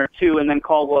take one or two, and then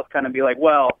Caldwell kind of be like,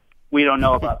 well, we don't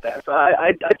know about that. So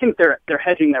I think they're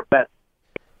hedging their bets.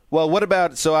 Well, what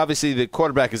about, so obviously the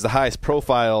quarterback is the highest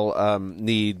profile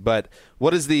need, but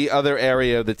what is the other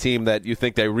area of the team that you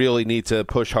think they really need to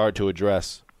push hard to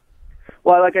address?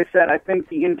 Well, like I said, I think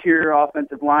the interior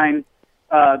offensive line,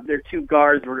 their two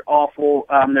guards were awful.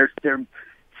 Their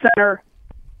center,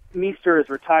 Meester, is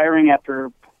retiring after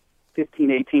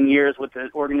 15, 18 years with the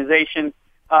organization.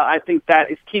 I think that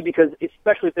is key because,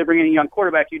 especially if they bring in a young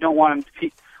quarterback, you don't want them to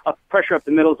keep pressure up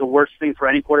the middle is the worst thing for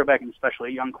any quarterback, and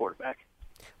especially a young quarterback.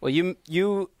 Well,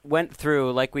 you went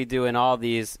through, like we do in all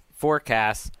these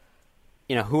forecasts,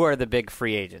 who are the big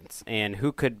free agents and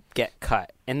who could get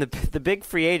cut. And the big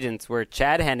free agents were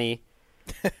Chad Henne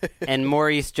and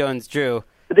Maurice Jones-Drew.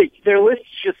 Their list's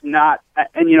just not,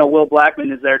 and Will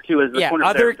Blackman is there too as the corner.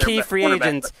 Other key free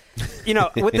agents.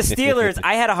 With the Steelers,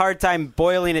 I had a hard time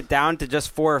boiling it down to just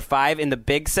 4 or 5 in the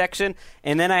big section,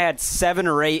 and then I had 7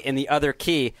 or 8 in the other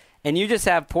key. And you just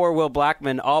have poor Will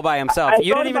Blackman all by himself.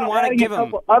 You didn't even want to give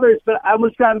him others, but I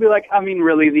was going to be like,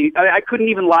 really, I couldn't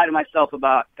even lie to myself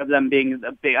about them being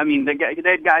a big. I mean, they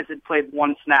had guys that played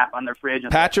one snap on their free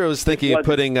agent. Patra was thinking of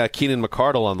putting Keenan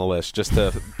McCardle on the list just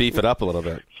to beef it up a little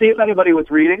bit. See if anybody was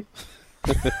reading.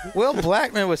 Will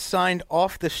Blackman was signed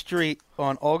off the street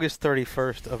on August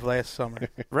 31st of last summer.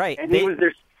 Right, and he was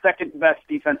their second best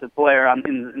defensive player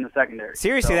in the secondary.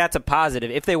 Seriously, that's a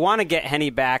positive. If they want to get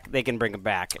Henne back, they can bring him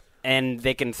back. And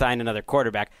they can sign another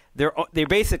quarterback. They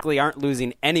basically aren't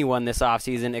losing anyone this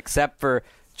offseason except for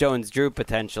Jones-Drew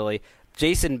potentially.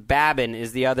 Jason Babin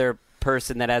is the other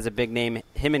person that has a big name.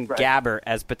 Him and Gabbert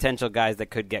as potential guys that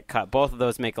could get cut. Both of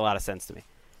those make a lot of sense to me.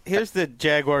 Here's the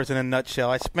Jaguars in a nutshell.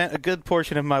 I spent a good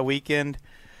portion of my weekend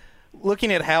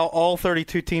looking at how all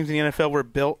 32 teams in the NFL were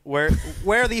built,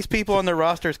 where these people on their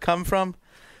rosters come from.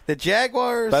 The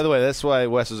Jaguars... By the way, that's why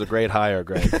Wes was a great hire,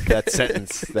 Greg. That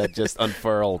sentence that just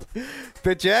unfurled.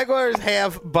 The Jaguars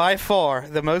have, by far,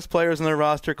 the most players on their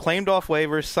roster claimed off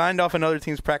waivers, signed off another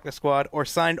team's practice squad, or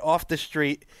signed off the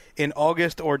street in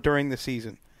August or during the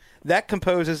season. That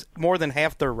composes more than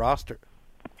half their roster.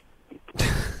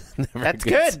 That's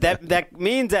good. That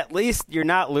means at least you're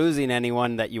not losing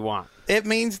anyone that you want. It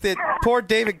means that poor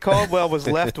David Caldwell was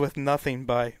left with nothing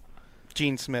by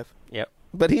Gene Smith. Yep.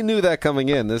 But he knew that coming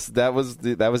in. That was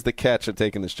the catch of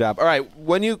taking this job. All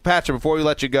right, Patrick, before we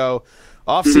let you go,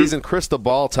 off-season crystal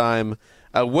ball time.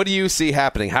 What do you see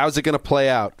happening? How's it going to play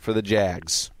out for the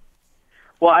Jags?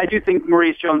 Well, I do think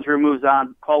Maurice Jones-Drew moves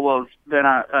on. Caldwell's been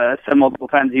said multiple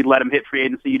times he'd let him hit free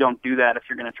agency. You don't do that if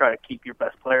you're going to try to keep your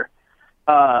best player.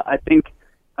 I think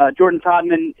Jordan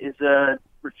Todman is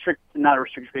not a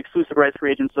restricted, exclusive rights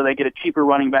free agent, so they get a cheaper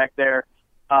running back there.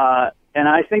 And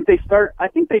I think they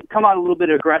come out a little bit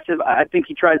aggressive. I think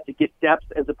he tries to get depth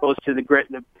as opposed to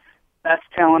the best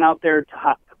talent out there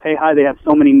to pay high. They have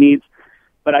so many needs.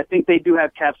 But I think they do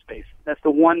have cap space. That's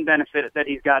the one benefit that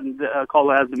he's gotten.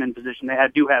 Caldwell has them in position. They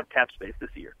do have cap space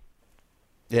this year.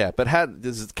 Yeah, but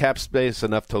is cap space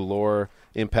enough to lure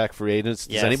impact free agents?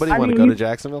 Does Yes. anybody want to go to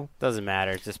Jacksonville? Doesn't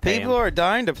matter. Just pay People him. are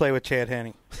dying to play with Chad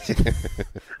Henne.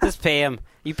 Just pay him.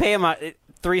 You pay him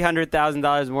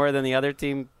 $300,000 more than the other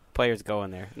team, players go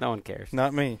in there. No one cares.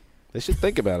 Not me. They should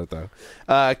think about it,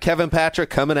 though. Kevin Patrick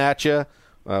coming at you.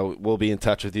 We'll be in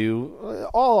touch with you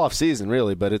all off season,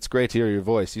 really, but it's great to hear your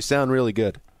voice. You sound really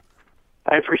good.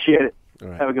 I appreciate it. All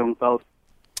right. Have a good one, fellas.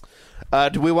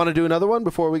 Do we want to do another one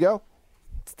before we go?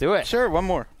 Let's do it. Sure, one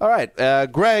more. All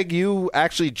right. Greg, you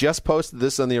actually just posted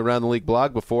this on the Around the League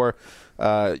blog before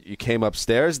you came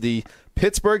upstairs. The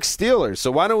Pittsburgh Steelers.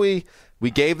 So why don't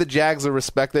we gave the Jags the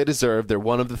respect they deserve. They're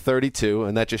one of the 32,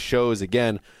 and that just shows,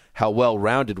 again, how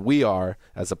well-rounded we are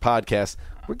as a podcast.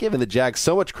 We're giving the Jags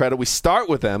so much credit. We start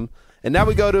with them, and now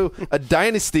we go to a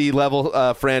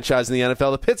dynasty-level franchise in the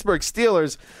NFL, the Pittsburgh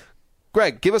Steelers.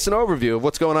 Greg, give us an overview of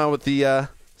what's going on with the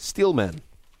Steelmen.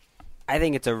 I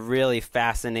think it's a really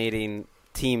fascinating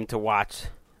team to watch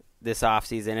this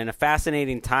offseason and a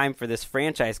fascinating time for this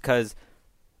franchise because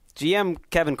GM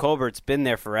Kevin Colbert's been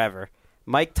there forever.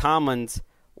 Mike Tomlin's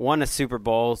won a Super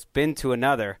Bowl, been to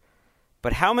another.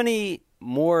 But how many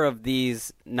more of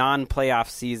these non-playoff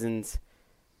seasons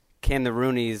can the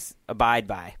Rooneys abide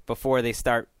by before they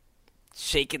start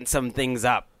shaking some things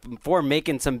up, before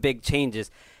making some big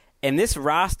changes? And this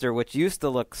roster, which used to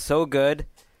look so good,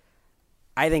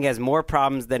 I think has more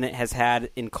problems than it has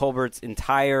had in Colbert's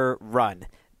entire run.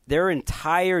 Their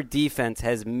entire defense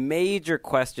has major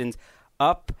questions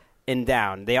up and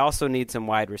down. They also need some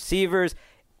wide receivers.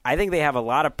 I think they have a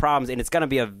lot of problems, and it's going to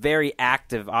be a very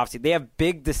active offseason. They have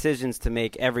big decisions to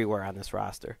make everywhere on this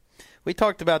roster. We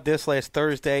talked about this last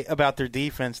Thursday about their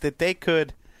defense, that they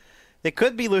could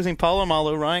be losing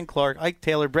Polamalu, Ryan Clark, Ike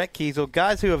Taylor, Brett Kiesel,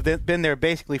 guys who have been there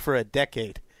basically for a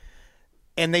decade.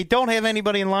 And they don't have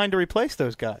anybody in line to replace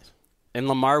those guys. And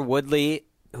Lamar Woodley,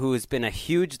 who has been a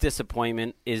huge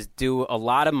disappointment, is due a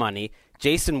lot of money.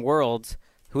 Jason Worlds,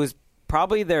 who is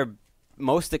probably their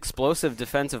most explosive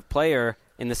defensive player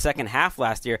in the second half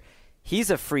last year, he's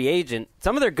a free agent.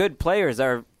 Some of their good players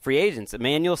are free agents.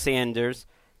 Emmanuel Sanders,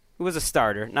 who was a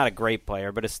starter, not a great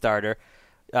player, but a starter.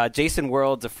 Jason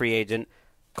World's a free agent.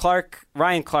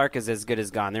 Ryan Clark is as good as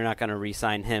gone. They're not going to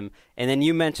re-sign him. And then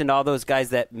you mentioned all those guys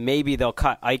that maybe they'll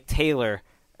cut. Ike Taylor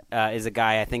is a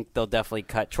guy I think they'll definitely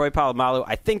cut. Troy Polamalu,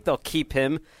 I think they'll keep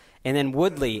him. And then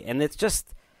Woodley. And it's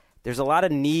just, there's a lot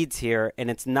of needs here,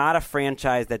 and it's not a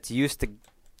franchise that's used to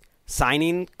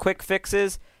signing quick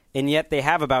fixes, and yet they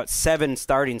have about 7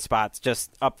 starting spots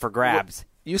just up for grabs.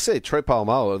 You say Troy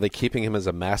Polamalu, are they keeping him as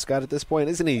a mascot at this point?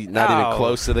 Isn't he not even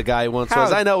close to the guy he once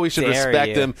was? I know we should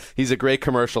respect him. He's a great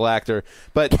commercial actor.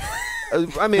 But,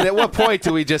 I mean, at what point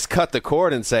do we just cut the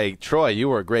cord and say, Troy, you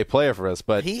were a great player for us,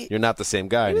 but you're not the same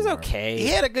guy anymore? He was okay. He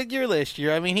had a good year last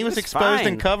year. I mean, he was exposed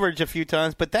in coverage a few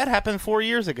times, but that happened 4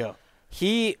 years ago.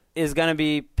 He is going to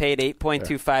be paid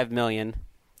 $8.25 million.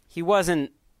 He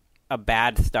wasn't a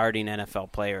bad starting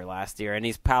NFL player last year, and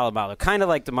he's Polamalu, kind of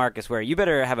like DeMarcus Ware. You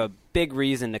better have a big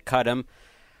reason to cut him.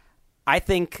 I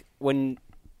think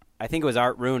it was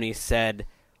Art Rooney said,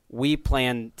 we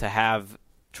plan to have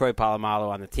Troy Polamalu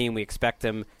on the team. We expect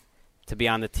him to be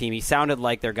on the team. He sounded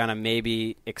like they're going to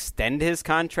maybe extend his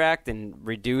contract and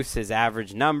reduce his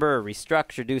average number, or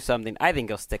restructure, do something. I think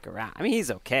he'll stick around. I mean, he's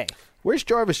okay. Where's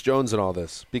Jarvis Jones in all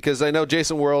this? Because I know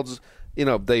Jason Worlds,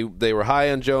 they were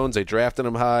high on Jones. They drafted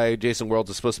him high. Jason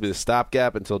Worlds is supposed to be the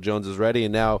stopgap until Jones is ready,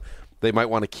 and now they might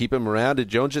want to keep him around. Did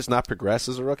Jones just not progress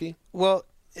as a rookie? Well,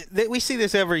 we see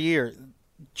this every year.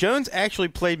 Jones actually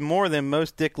played more than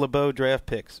most Dick LeBeau draft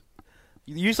picks.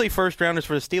 Usually first-rounders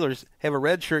for the Steelers have a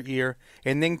redshirt year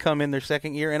and then come in their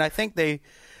second year, and I think they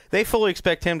fully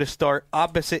expect him to start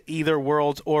opposite either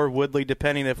Worlds or Woodley,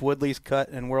 depending if Woodley's cut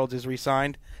and Worlds is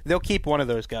re-signed. They'll keep one of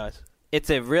those guys. It's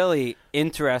a really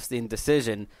interesting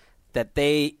decision that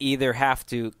they either have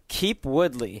to keep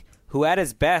Woodley, who at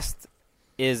his best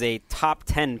is a top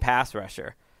 10 pass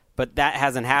rusher, but that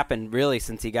hasn't happened really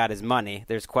since he got his money.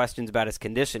 There's questions about his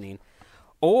conditioning.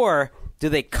 Or do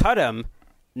they cut him,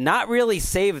 not really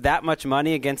save that much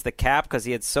money against the cap because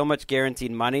he had so much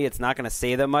guaranteed money, it's not going to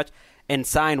save that much, and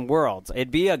sign Worlds?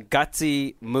 It'd be a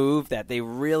gutsy move that they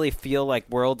really feel like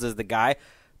Worlds is the guy.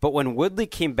 But when Woodley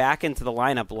came back into the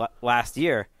lineup last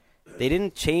year, they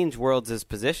didn't change Worlds'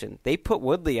 position. They put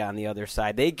Woodley on the other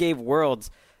side. They gave Worlds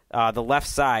the left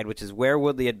side, which is where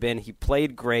Woodley had been. He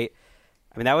played great.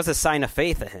 I mean, that was a sign of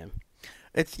faith of him.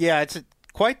 It's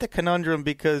quite the conundrum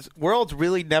because Worlds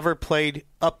really never played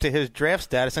up to his draft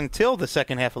status until the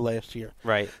second half of last year.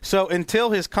 Right. So until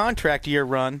his contract year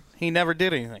run, he never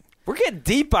did anything. We're getting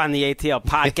deep on the ATL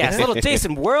podcast. Little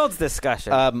Jason Worlds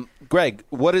discussion. Greg,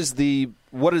 what are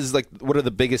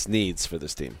the biggest needs for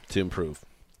this team to improve?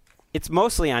 It's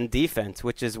mostly on defense,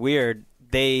 which is weird.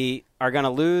 They are going to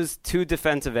lose 2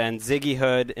 defensive ends. Ziggy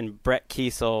Hood and Brett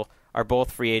Kiesel are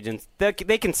both free agents. They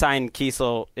can sign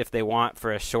Kiesel if they want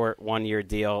for a short 1-year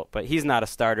deal, but he's not a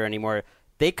starter anymore.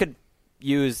 They could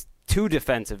use 2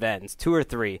 defensive ends, 2 or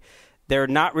 3. They're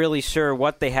not really sure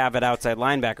what they have at outside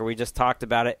linebacker. We just talked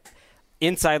about it.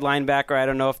 Inside linebacker, I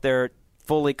don't know if they're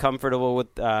fully comfortable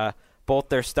with both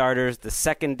their starters. The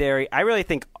secondary, I really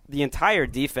think the entire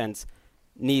defense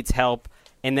needs help.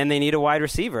 And then they need a wide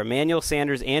receiver. Emmanuel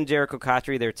Sanders and Jericho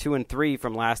Cotchery, they're 2 and 3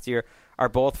 from last year, are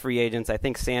both free agents. I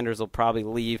think Sanders will probably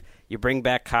leave. You bring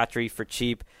back Cotchery for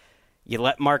cheap. You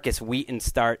let Marcus Wheaton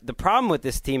start. The problem with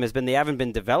this team has been they haven't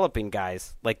been developing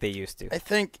guys like they used to. I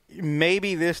think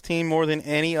maybe this team, more than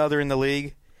any other in the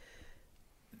league,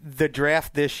 the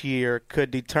draft this year could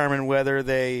determine whether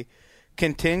they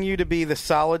continue to be the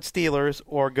solid Steelers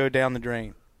or go down the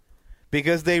drain.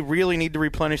 Because they really need to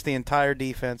replenish the entire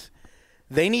defense.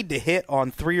 They need to hit on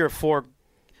 3 or 4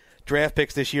 draft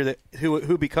picks this year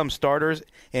who become starters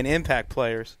and impact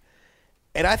players.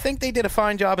 And I think they did a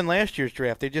fine job in last year's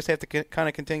draft. They just have to kind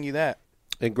of continue that.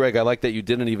 And, Greg, I like that you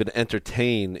didn't even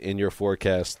entertain in your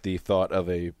forecast the thought of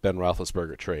a Ben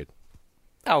Roethlisberger trade.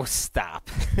 Oh, stop.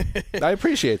 I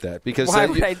appreciate that. Because why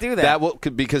would I do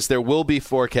that? Because there will be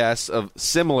forecasts of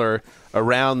similar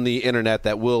around the internet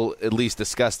that will at least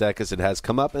discuss that because it has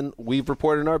come up, and we've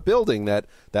reported in our building that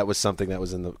was something that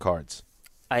was in the cards.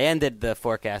 I ended the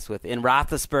forecast with, in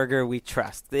Roethlisberger, we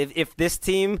trust. If this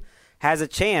team has a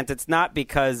chance, it's not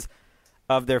because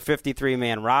of their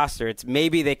 53-man roster. It's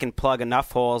maybe they can plug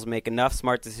enough holes, make enough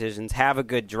smart decisions, have a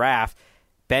good draft,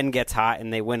 Ben gets hot,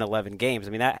 and they win 11 games.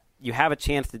 I mean, that you have a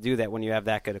chance to do that when you have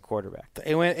that good a quarterback.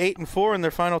 They went 8-4 in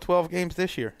their final 12 games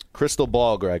this year. Crystal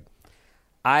ball, Greg.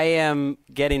 I am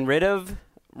getting rid of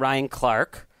Ryan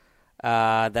Clark.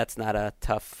 That's not a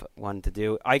tough one to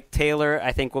do. Ike Taylor,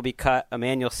 I think, will be cut.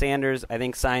 Emmanuel Sanders, I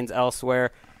think, signs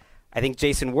elsewhere. I think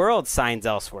Jason World signs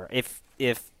elsewhere.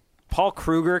 If Paul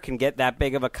Kruger can get that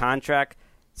big of a contract,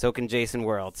 so can Jason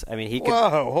Worlds. I mean, he could.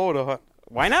 Whoa, hold on.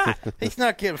 Why not? He's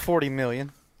not getting $40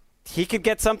 million. He could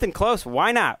get something close.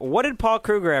 Why not? What did Paul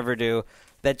Kruger ever do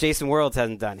that Jason Worlds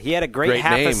hasn't done? He had a great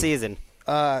half a season.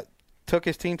 Took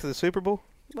his team to the Super Bowl?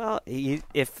 Well,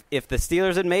 if the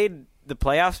Steelers had made the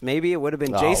playoffs, maybe it would have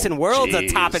been Jason Worlds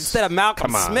atop instead of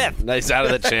Malcolm Smith. Nice out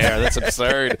of the chair. That's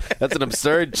absurd. That's an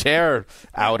absurd chair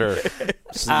outer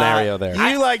scenario there.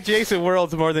 You like Jason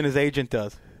Worlds more than his agent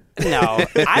does. No,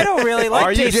 I don't really like.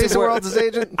 Are you Jason Worlds'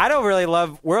 agent? I don't really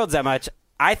love Worlds that much.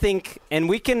 I think, and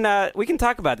we can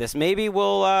talk about this. Maybe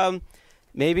we'll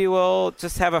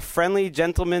just have a friendly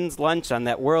gentleman's lunch on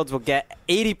that. Worlds will get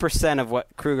 80% of what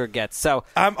Kruger gets. So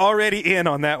I'm already in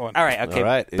on that one. All right, okay. All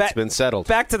right, it's been settled.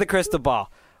 Back to the crystal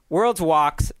ball. Worlds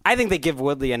walks. I think they give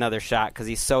Woodley another shot because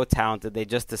he's so talented. They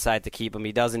just decide to keep him.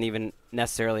 He doesn't even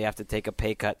necessarily have to take a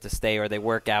pay cut to stay, or they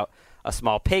work out a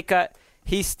small pay cut.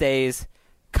 He stays.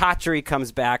 Cotchery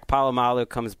comes back. Palomalu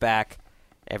comes back.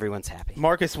 Everyone's happy.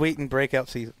 Marcus Wheaton breakout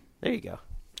season. There you go.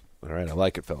 All right, I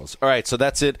like it, fellas. All right, so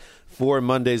that's it for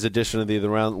Monday's edition of the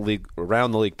Around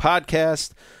the League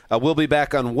podcast. We'll be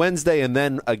back on Wednesday and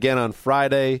then again on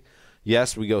Friday.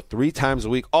 Yes, we go 3 times a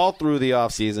week all through the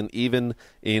offseason, even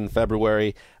in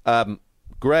February.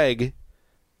 Greg,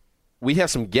 we have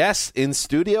some guests in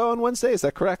studio on Wednesday. Is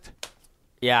that correct?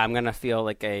 Yeah, I'm going to feel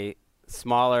like a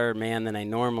smaller man than I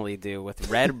normally do with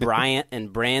Red Bryant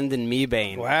and Brandon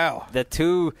Mebane. Wow. The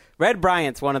two. Red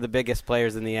Bryant's one of the biggest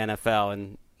players in the NFL,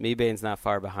 and Mebane's not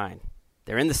far behind.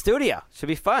 They're in the studio. Should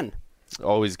be fun.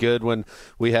 Always good when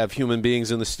we have human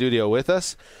beings in the studio with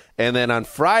us. And then on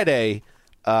Friday,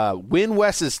 Win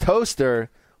Wes's Toaster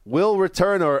will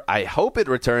return, or I hope it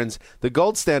returns, the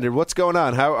gold standard. What's going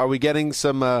on? How are we getting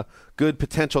some good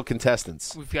potential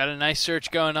contestants? We've got a nice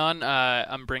search going on.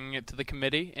 I'm bringing it to the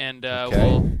committee, and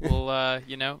Okay.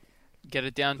 we'll get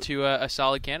it down to a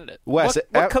solid candidate. Wes,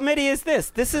 What committee is this?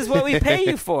 This is what we pay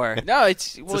you for. No,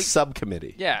 it's a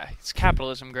subcommittee. Yeah, it's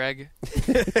capitalism, Greg.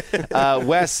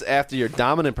 Wes, after your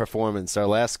dominant performance our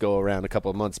last go-around a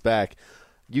couple of months back,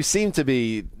 you seem to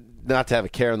be not to have a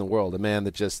care in the world, a man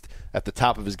that just at the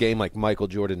top of his game like Michael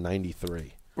Jordan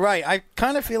 93. Right. I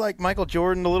kind of feel like Michael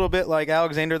Jordan, a little bit like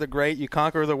Alexander the Great. You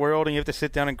conquer the world and you have to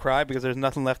sit down and cry because there's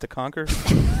nothing left to conquer.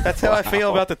 That's how I feel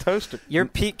about the toaster. You're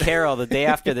Pete Carroll the day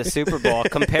after the Super Bowl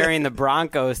comparing the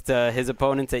Broncos to his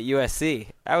opponents at USC.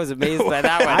 I was amazed by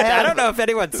that one. I don't know if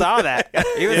anyone saw that.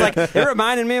 He was like, it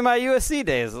reminded me of my USC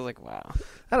days. I was like, wow.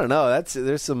 I don't know.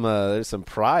 There's some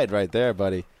pride right there,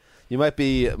 buddy. You might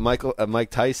be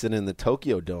Mike Tyson in the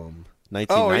Tokyo Dome, 1990.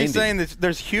 Oh, are you saying that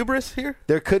there's hubris here?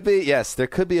 There could be, yes. There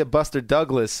could be a Buster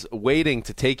Douglas waiting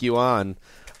to take you on.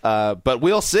 But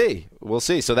we'll see. We'll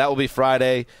see. So that will be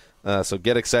Friday. So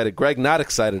get excited. Greg, not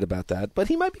excited about that, but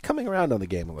he might be coming around on the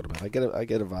game a little bit. I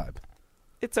get a vibe.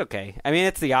 It's okay. I mean,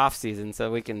 it's the off season,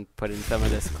 so we can put in some of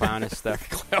this clownish stuff.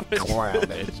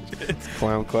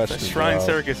 Clown question. Shrine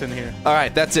circus in here. All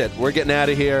right, that's it. We're getting out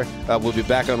of here. We'll be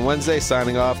back on Wednesday.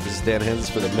 Signing off. This is Dan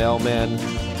Hensis for the Mailman,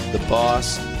 the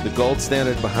Boss, the Gold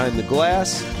Standard Behind the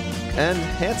Glass, and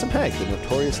Handsome Hank, the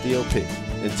Notorious DOP.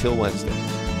 Until Wednesday.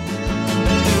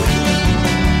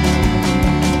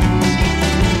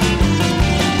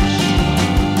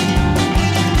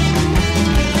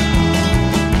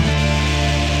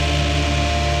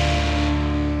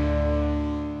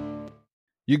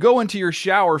 You go into your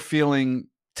shower feeling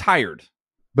tired,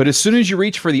 but as soon as you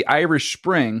reach for the Irish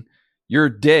Spring, your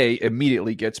day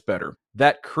immediately gets better.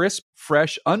 That crisp,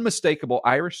 fresh, unmistakable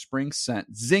Irish Spring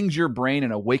scent zings your brain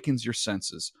and awakens your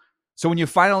senses. So when you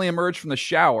finally emerge from the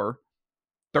shower,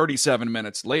 37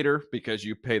 minutes later, because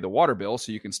you pay the water bill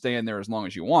so you can stay in there as long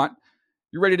as you want,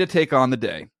 you're ready to take on the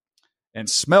day. And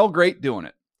smell great doing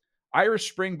it.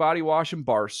 Irish Spring Body Wash and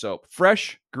Bar Soap.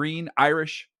 Fresh, green,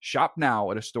 Irish. Shop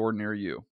now at a store near you.